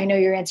sure I know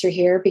your answer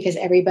here because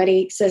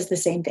everybody says the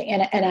same thing,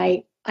 and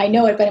I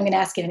know it, but I'm going to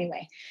ask it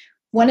anyway.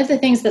 One of the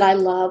things that I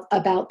love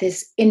about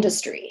this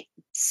industry,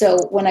 so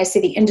when I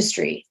say the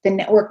industry, the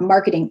network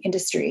marketing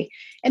industry,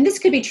 and this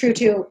could be true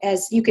too,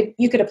 as you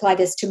could apply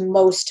this to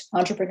most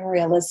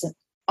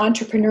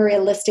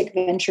entrepreneurialistic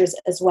ventures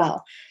as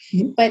well.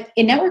 Mm-hmm. But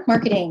in network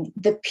marketing,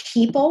 the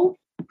people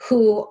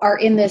who are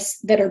in this,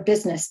 that are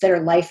business, that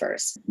are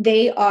lifers,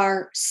 they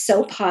are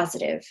so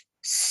positive,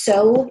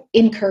 so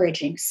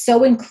encouraging,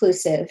 so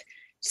inclusive,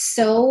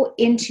 so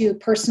into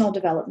personal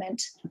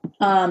development,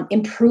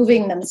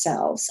 improving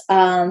themselves,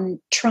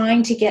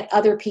 trying to get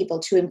other people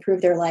to improve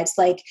their lives.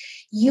 Like,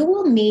 you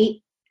will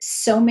meet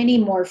so many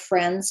more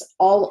friends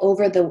all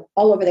over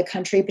the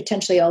country,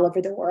 potentially all over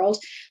the world.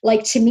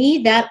 Like, to me,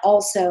 that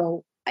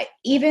also,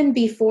 even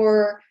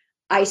before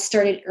I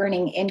started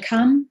earning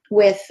income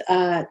with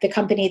the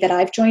company that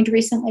I've joined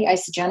recently,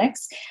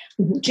 Isogenics,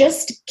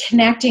 just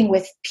connecting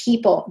with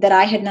people that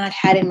I had not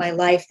had in my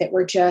life, that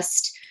were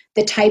just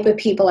the type of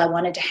people I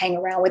wanted to hang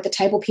around with, the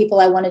type of people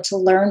I wanted to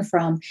learn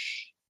from.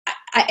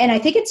 And I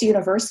think it's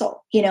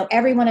universal.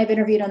 Everyone I've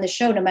interviewed on the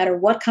show, no matter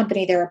what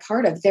company they're a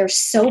part of, they're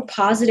so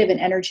positive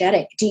and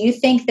energetic. Do you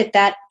think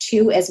that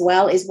too, as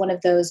well, is one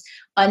of those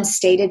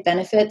unstated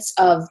benefits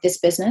of this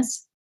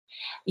business?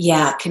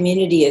 Yeah,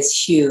 community is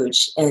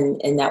huge in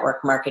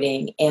network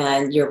marketing.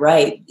 And you're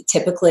right.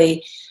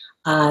 Typically,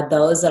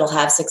 those that'll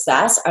have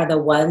success are the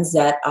ones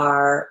that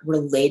are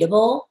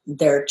relatable.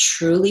 They're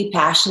truly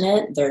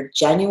passionate. They're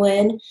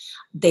genuine.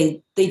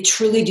 They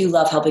truly do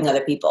love helping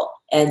other people.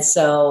 And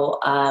so,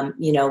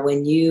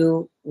 when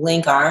you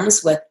link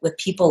arms with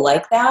people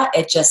like that,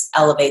 it just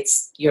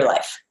elevates your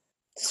life.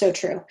 So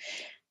true.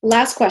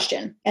 Last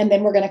question, and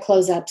then we're going to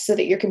close up so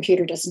that your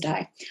computer doesn't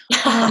die.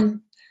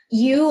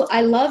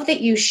 I love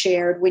that you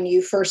shared when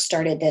you first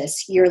started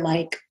this, you're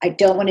like, I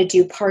don't want to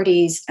do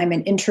parties. I'm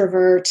an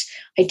introvert.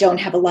 I don't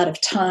have a lot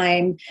of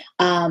time.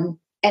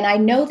 And I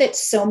know that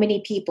so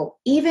many people,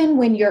 even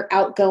when you're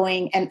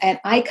outgoing, and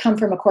I come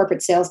from a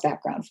corporate sales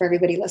background for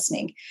everybody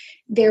listening,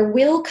 there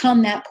will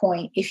come that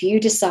point if you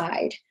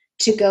decide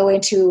to go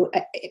into,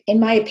 in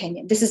my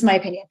opinion, this is my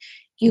opinion,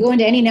 you go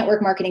into any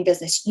network marketing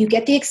business, you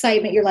get the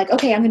excitement, you're like,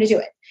 okay, I'm going to do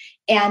it.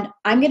 And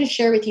I'm going to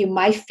share with you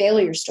my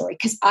failure story,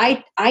 because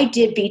I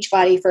did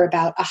Beachbody for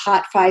about a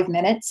hot 5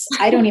 minutes.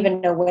 I don't even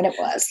know when it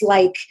was,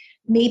 like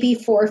maybe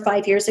 4 or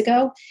 5 years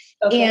ago.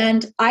 Okay.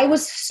 And I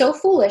was so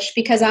foolish,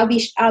 because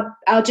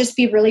I'll just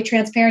be really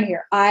transparent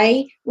here.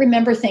 I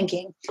remember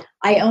thinking,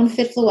 I own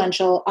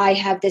Fitfluential. I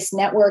have this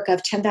network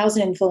of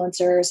 10,000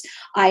 influencers.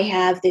 I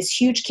have this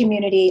huge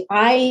community.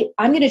 I'm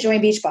going to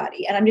join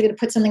Beachbody, and I'm going to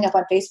put something up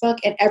on Facebook,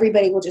 and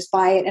everybody will just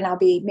buy it, and I'll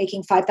be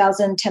making $5,000,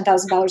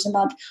 $10,000 a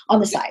month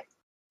on the side.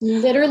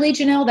 Literally,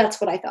 Jenelle,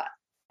 that's what I thought.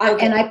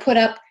 Okay. And I put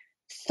up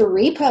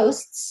 3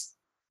 posts,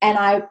 and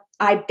I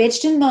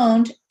bitched and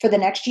moaned for the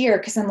next year,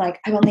 because I'm like,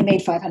 I've only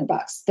made $500.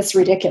 That's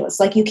ridiculous.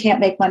 Like, you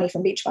can't make money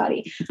from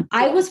Beachbody.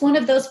 I was one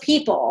of those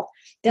people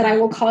that I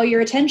will call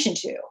your attention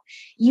to.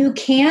 You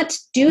can't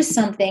do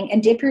something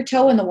and dip your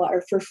toe in the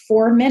water for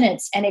 4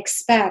 minutes and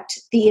expect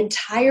the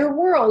entire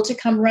world to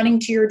come running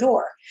to your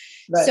door.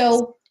 Right.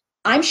 So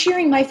I'm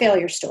sharing my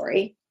failure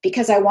story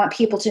because I want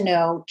people to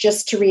know,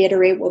 just to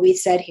reiterate what we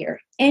said here,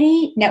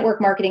 any network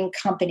marketing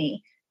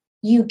company,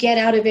 you get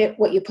out of it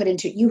what you put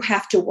into it. You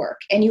have to work,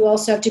 and you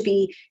also have to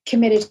be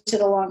committed to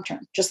the long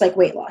term, just like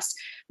weight loss.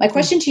 My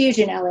question to you,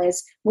 Jenelle,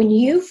 is when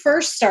you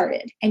first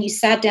started and you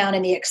sat down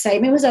and the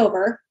excitement was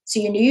over, so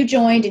you knew you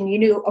joined and you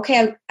knew,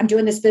 okay, I'm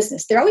doing this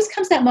business. There always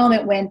comes that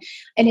moment when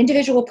an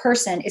individual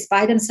person is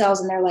by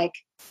themselves and they're like,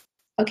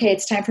 okay,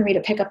 it's time for me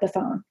to pick up the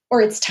phone,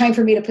 or it's time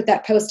for me to put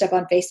that post up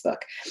on Facebook.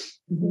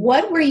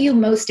 What were you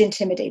most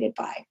intimidated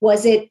by?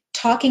 Was it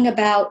talking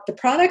about the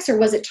products, or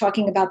was it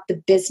talking about the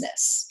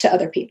business to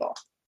other people?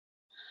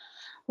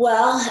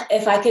 Well,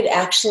 if I could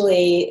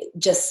actually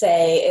just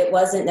say, it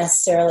wasn't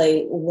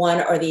necessarily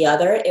one or the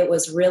other. It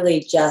was really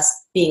just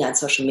being on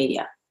social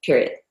media,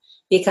 period.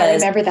 Because I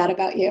remember that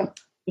about you.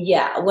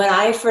 Yeah. When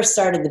I first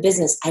started the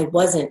business, I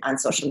wasn't on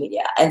social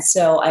media. And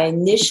so I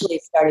initially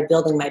started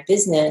building my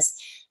business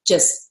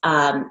just,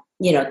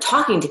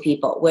 talking to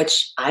people,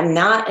 which I'm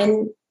not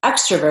an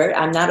extrovert.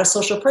 I'm not a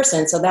social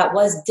person. So that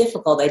was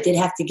difficult. I did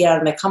have to get out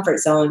of my comfort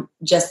zone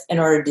just in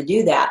order to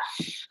do that.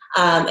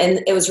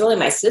 And it was really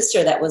my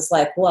sister that was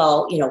like,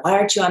 well, why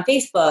aren't you on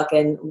Facebook,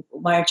 and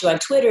why aren't you on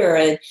Twitter?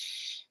 And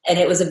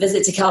it was a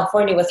visit to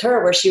California with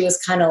her where she was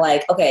kind of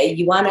like, okay,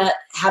 you want to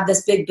have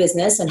this big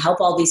business and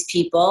help all these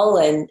people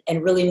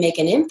and really make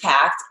an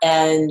impact,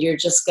 and you're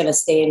just going to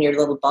stay in your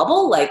little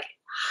bubble? Like,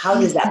 how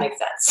does that make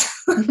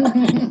sense?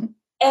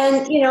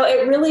 And,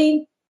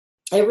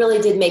 it really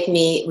did make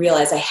me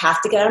realize I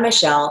have to get out of my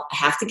shell. I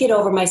have to get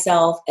over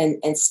myself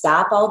and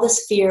stop all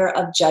this fear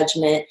of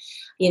judgment.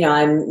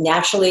 I'm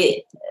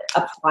naturally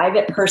a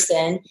private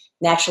person,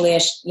 naturally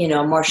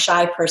a more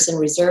shy person,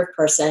 reserved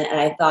person. And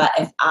I thought,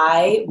 if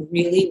I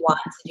really want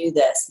to do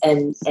this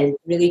and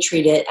really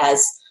treat it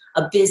as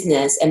a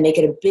business and make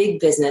it a big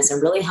business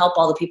and really help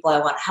all the people I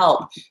want to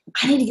help,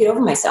 I need to get over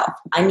myself.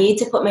 I need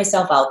to put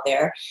myself out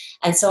there.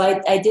 And so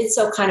I did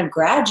so kind of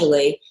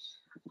gradually.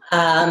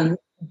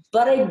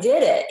 But I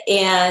did it,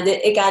 and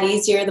it got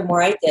easier the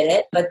more I did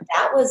it. But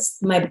that was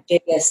my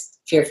biggest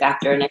fear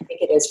factor. And I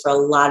think it is for a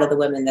lot of the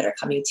women that are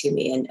coming to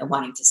me and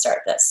wanting to start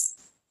this.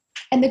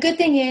 And the good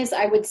thing is,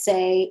 I would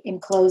say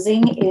in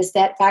closing, is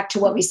that back to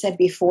what we said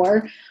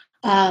before,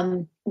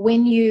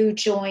 when you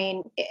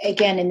join,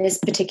 again, in this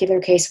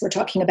particular case, we're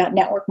talking about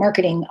network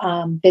marketing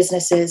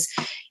businesses,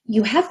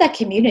 you have that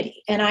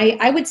community. And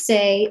I would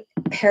say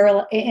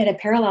in a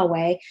parallel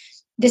way,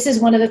 this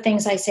is one of the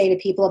things I say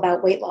to people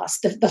about weight loss.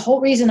 The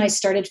whole reason I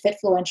started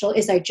Fitfluential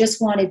is I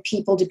just wanted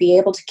people to be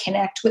able to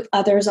connect with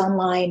others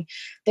online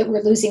that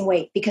were losing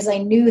weight, because I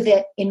knew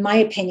that, in my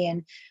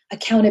opinion,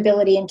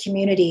 accountability and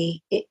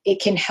community,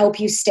 it can help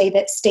you stay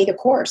the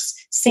course.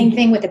 Same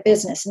thing with a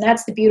business. And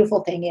that's the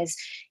beautiful thing is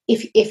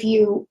if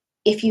you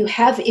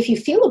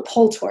feel a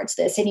pull towards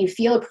this, and you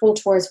feel a pull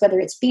towards whether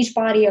it's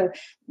Beachbody or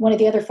one of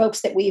the other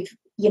folks that we've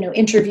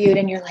interviewed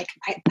and you're like,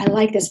 I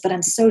like this, but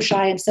I'm so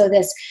shy. I'm so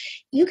this.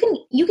 You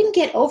can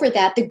get over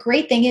that. The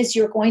great thing is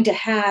you're going to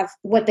have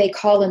what they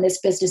call in this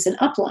business an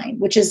upline,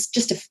 which is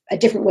just a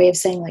different way of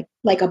saying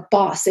like a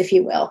boss, if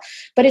you will.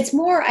 But it's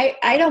more,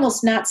 I'd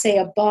almost not say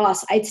a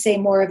boss. I'd say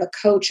more of a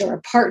coach or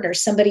a partner,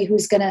 somebody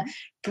who's going to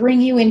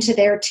bring you into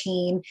their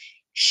team,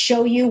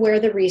 show you where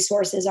the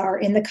resources are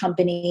in the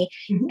company,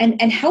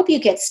 and help you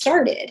get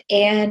started.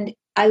 And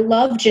I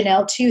love,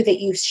 Jenelle, too, that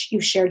you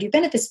shared, you've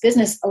been at this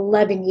business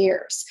 11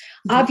 years.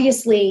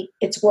 Obviously,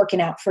 it's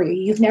working out for you.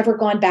 You've never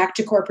gone back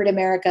to corporate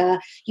America.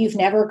 You've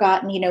never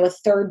gotten, a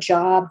third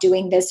job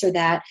doing this or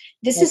that.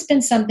 This has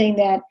been something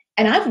that,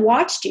 and I've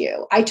watched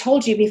you. I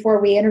told you before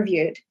we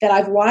interviewed that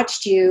I've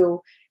watched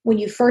you when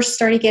you first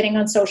started getting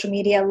on social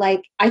media.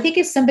 Like, I think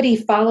if somebody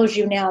follows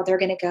you now, they're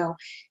going to go,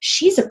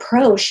 she's a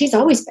pro. She's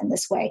always been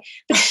this way.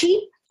 But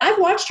I've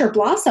watched her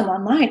blossom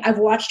online. I've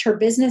watched her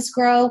business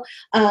grow.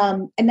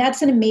 And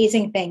that's an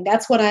amazing thing.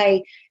 That's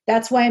why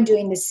I'm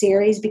doing this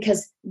series,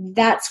 because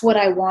that's what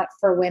I want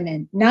for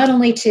women, not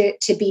only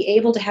to be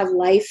able to have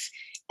life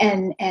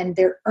and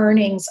their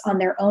earnings on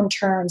their own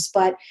terms,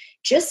 but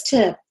just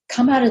to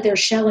come out of their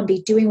shell and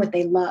be doing what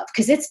they love.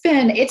 Because it's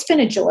been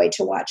a joy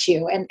to watch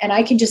you. And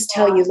I can just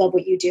tell you love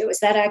what you do. Is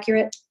that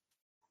accurate?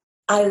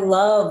 I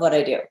love what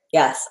I do.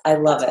 Yes, I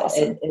love That's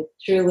it. awesome. It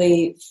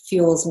truly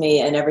fuels me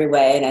in every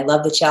way. And I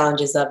love the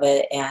challenges of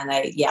it. And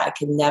I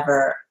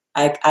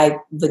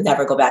would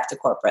never go back to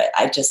corporate.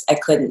 I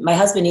couldn't. My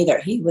husband either.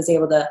 He was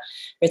able to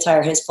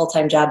retire his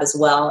full-time job as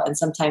well. And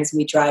sometimes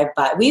we drive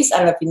by. I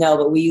don't know if you know,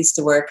 but we used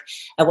to work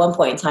at one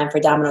point in time for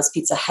Domino's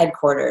Pizza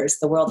headquarters,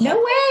 the world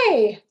No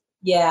way.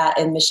 Yeah,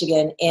 in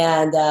Michigan.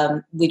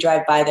 And we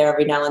drive by there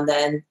every now and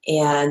then.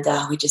 And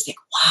we just think,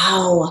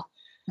 wow,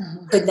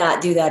 could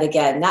not do that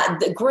again. Not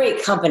the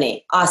great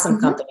company, awesome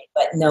company,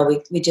 but no,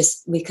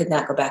 we could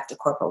not go back to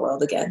corporate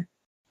world again.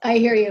 I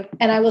hear you.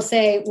 And I will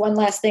say one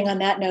last thing on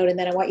that note, and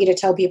then I want you to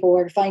tell people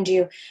where to find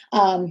you.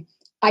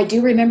 I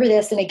do remember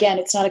this. And again,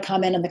 it's not a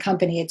comment on the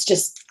company. It's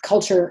just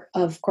culture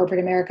of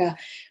corporate America.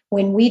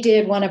 When we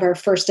did one of our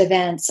first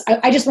events,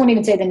 I just won't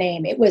even say the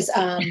name. It was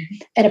an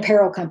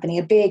apparel company,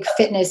 a big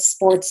fitness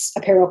sports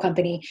apparel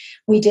company.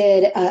 We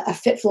did a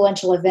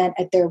Fitfluential event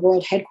at their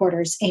world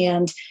headquarters,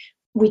 and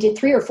we did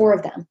 3 or 4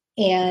 of them.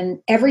 And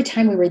every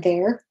time we were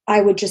there,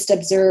 I would just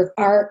observe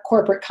our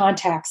corporate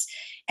contacts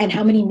and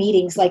how many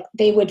meetings, like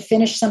they would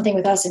finish something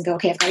with us and go,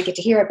 okay, I've got to get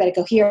to here. I've got to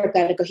go here. I've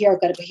got to go here. I've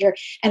got to go here.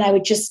 And I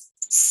would just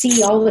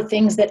see all the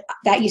things that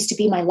used to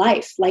be my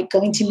life, like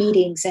going to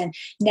meetings and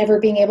never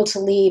being able to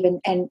leave.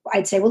 And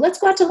I'd say, well, let's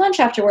go out to lunch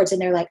afterwards. And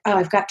they're like, oh,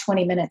 I've got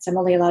 20 minutes. I'm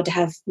only allowed to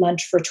have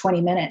lunch for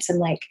 20 minutes. I'm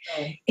like,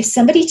 if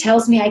somebody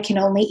tells me I can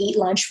only eat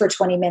lunch for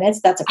 20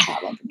 minutes, that's a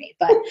problem for me.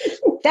 But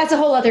that's a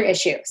whole other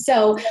issue.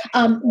 So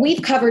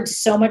we've covered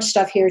so much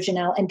stuff here,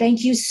 Jenelle, and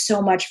thank you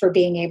so much for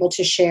being able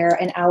to share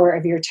an hour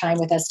of your time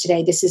with us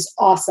today. This is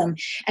awesome.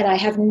 And I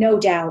have no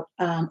doubt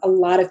a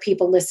lot of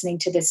people listening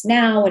to this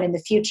now and in the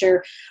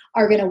future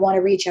are going to want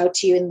to reach out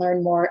to you and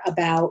learn more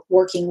about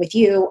working with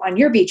you on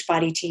your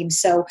Beachbody team.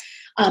 So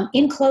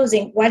in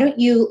closing, why don't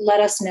you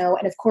let us know,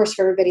 and of course,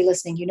 for everybody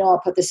listening,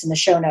 I'll put this in the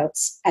show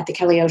notes at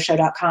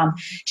thekellyoShow.com.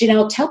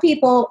 Jenelle, tell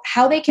people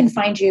how they can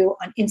find you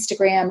on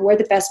Instagram, where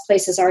the best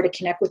places are to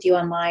connect with you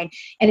online,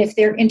 and if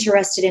they're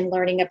interested in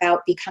learning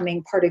about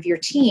becoming part of your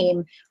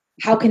team,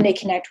 how can they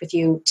connect with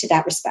you to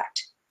that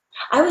respect?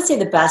 I would say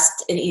the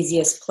best and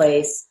easiest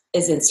place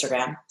is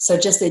Instagram. So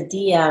just a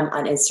DM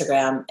on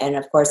Instagram. And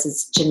of course,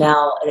 it's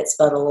Jenelle, and it's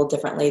spelled a little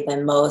differently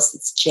than most.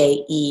 It's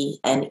Jenelle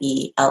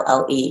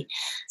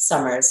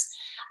Summers.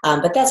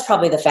 But that's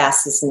probably the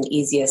fastest and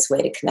easiest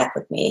way to connect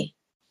with me.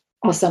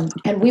 Awesome.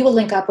 And we will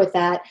link up with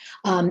that.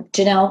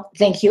 Jenelle,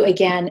 thank you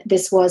again.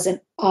 This was an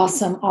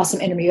awesome,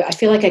 awesome interview. I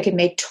feel like I could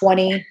make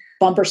 20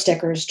 bumper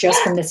stickers just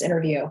from this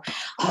interview.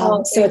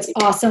 So it's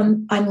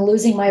awesome. I'm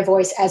losing my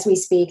voice as we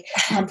speak.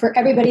 For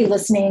everybody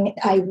listening,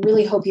 I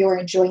really hope you are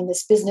enjoying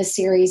this business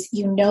series.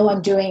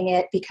 I'm doing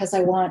it because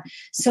I want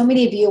so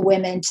many of you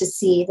women to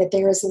see that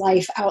there is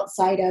life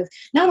outside of,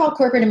 not all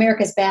corporate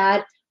America is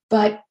bad,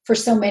 but for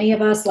so many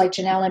of us, like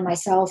Jenelle and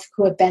myself,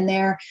 who have been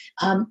there,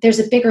 there's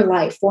a bigger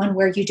life, one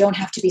where you don't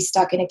have to be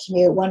stuck in a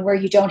commute, one where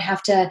you don't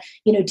have to,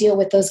 deal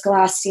with those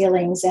glass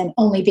ceilings and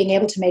only being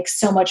able to make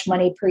so much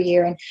money per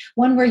year, and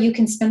one where you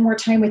can spend more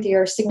time with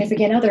your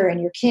significant other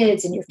and your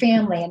kids and your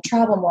family and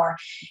travel more,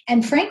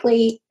 and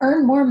frankly,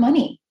 earn more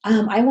money.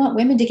 I want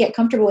women to get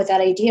comfortable with that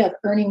idea of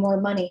earning more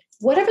money,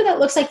 whatever that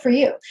looks like for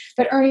you,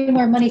 but earning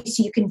more money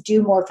so you can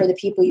do more for the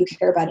people you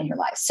care about in your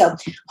life. So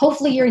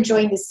hopefully you're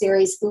enjoying this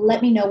series.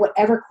 Let me know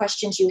whatever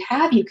questions you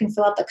have. You can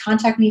fill out the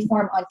contact me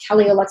form on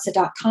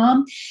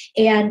kellyalexa.com.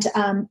 And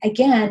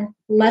again,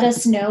 let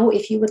us know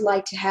if you would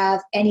like to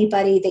have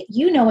anybody that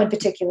in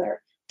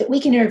particular that we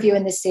can interview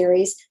in this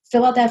series.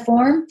 Fill out that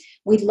form.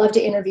 We'd love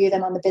to interview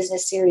them on the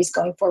business series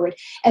going forward.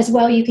 As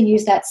well, you can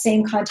use that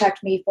same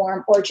contact me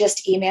form or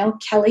just email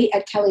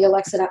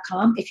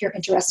kelly@kellyalexa.com if you're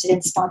interested in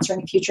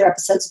sponsoring future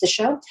episodes of the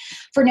show.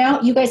 For now,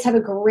 you guys have a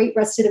great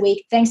rest of the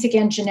week. Thanks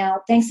again,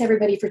 Jenelle. Thanks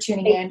everybody for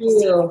tuning in. Thank you.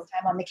 See you next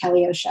time on The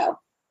Kelly O Show.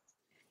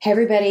 Hey,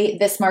 everybody,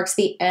 this marks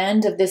the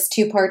end of this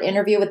two-part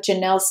interview with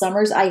Jenelle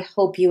Summers. I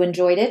hope you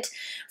enjoyed it.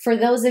 For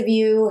those of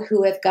you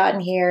who have gotten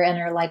here and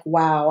are like,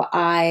 wow,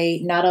 I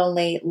not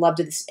only loved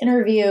this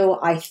interview,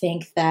 I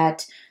think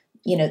that,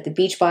 the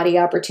Beachbody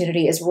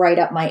opportunity is right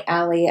up my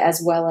alley,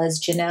 as well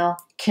as Jenelle.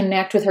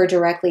 Connect with her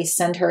directly,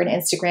 send her an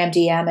Instagram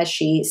DM as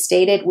she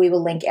stated. We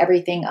will link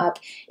everything up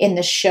in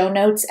the show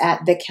notes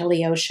at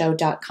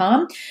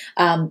thekellyoShow.com.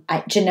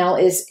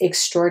 Jenelle is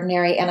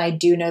extraordinary, and I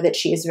do know that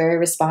she is very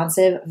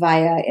responsive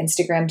via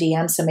Instagram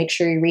DM, so make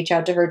sure you reach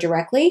out to her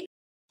directly.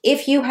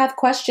 If you have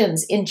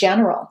questions in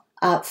general,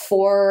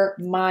 for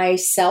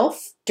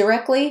myself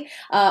directly,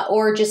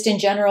 or just in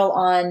general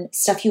on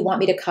stuff you want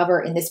me to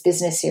cover in this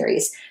business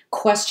series,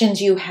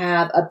 questions you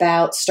have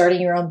about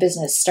starting your own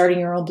business, starting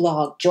your own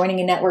blog,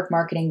 joining a network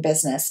marketing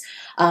business,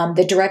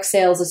 the Direct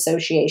Sales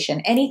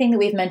Association, anything that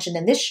we've mentioned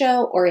in this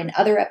show or in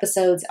other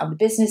episodes on the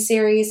business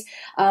series,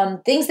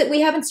 things that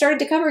we haven't started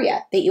to cover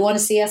yet that you want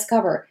to see us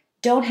cover,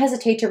 don't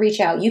hesitate to reach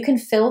out. You can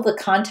fill the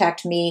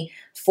contact me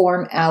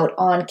form out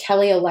on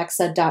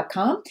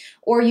kellyalexa.com,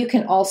 or you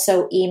can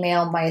also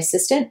email my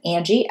assistant,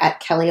 Angie, at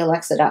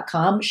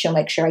kellyalexa.com. She'll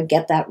make sure I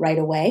get that right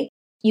away.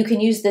 You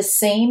can use the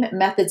same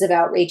methods of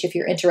outreach if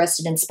you're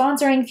interested in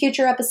sponsoring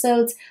future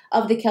episodes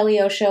of The Kelly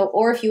O Show,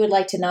 or if you would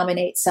like to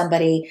nominate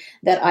somebody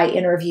that I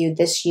interviewed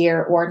this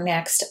year or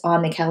next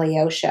on The Kelly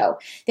O Show.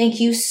 Thank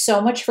you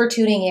so much for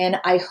tuning in.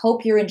 I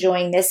hope you're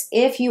enjoying this.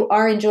 If you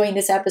are enjoying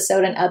this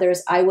episode and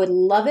others, I would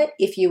love it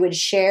if you would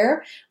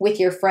share with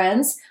your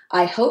friends.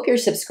 I hope you're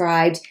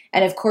subscribed.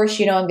 And of course,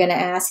 I'm going to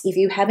ask, if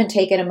you haven't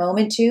taken a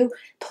moment to,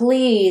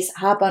 please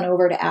hop on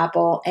over to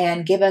Apple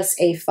and give us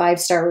a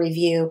 5-star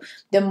review.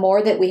 The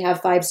more that we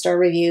have 5-star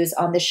reviews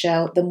on the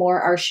show, the more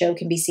our show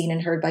can be seen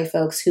and heard by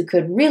folks who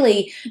could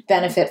really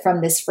benefit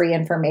from this free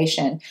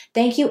information.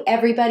 Thank you,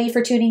 everybody,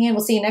 for tuning in.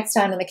 We'll see you next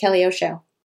time on The Kelly O Show.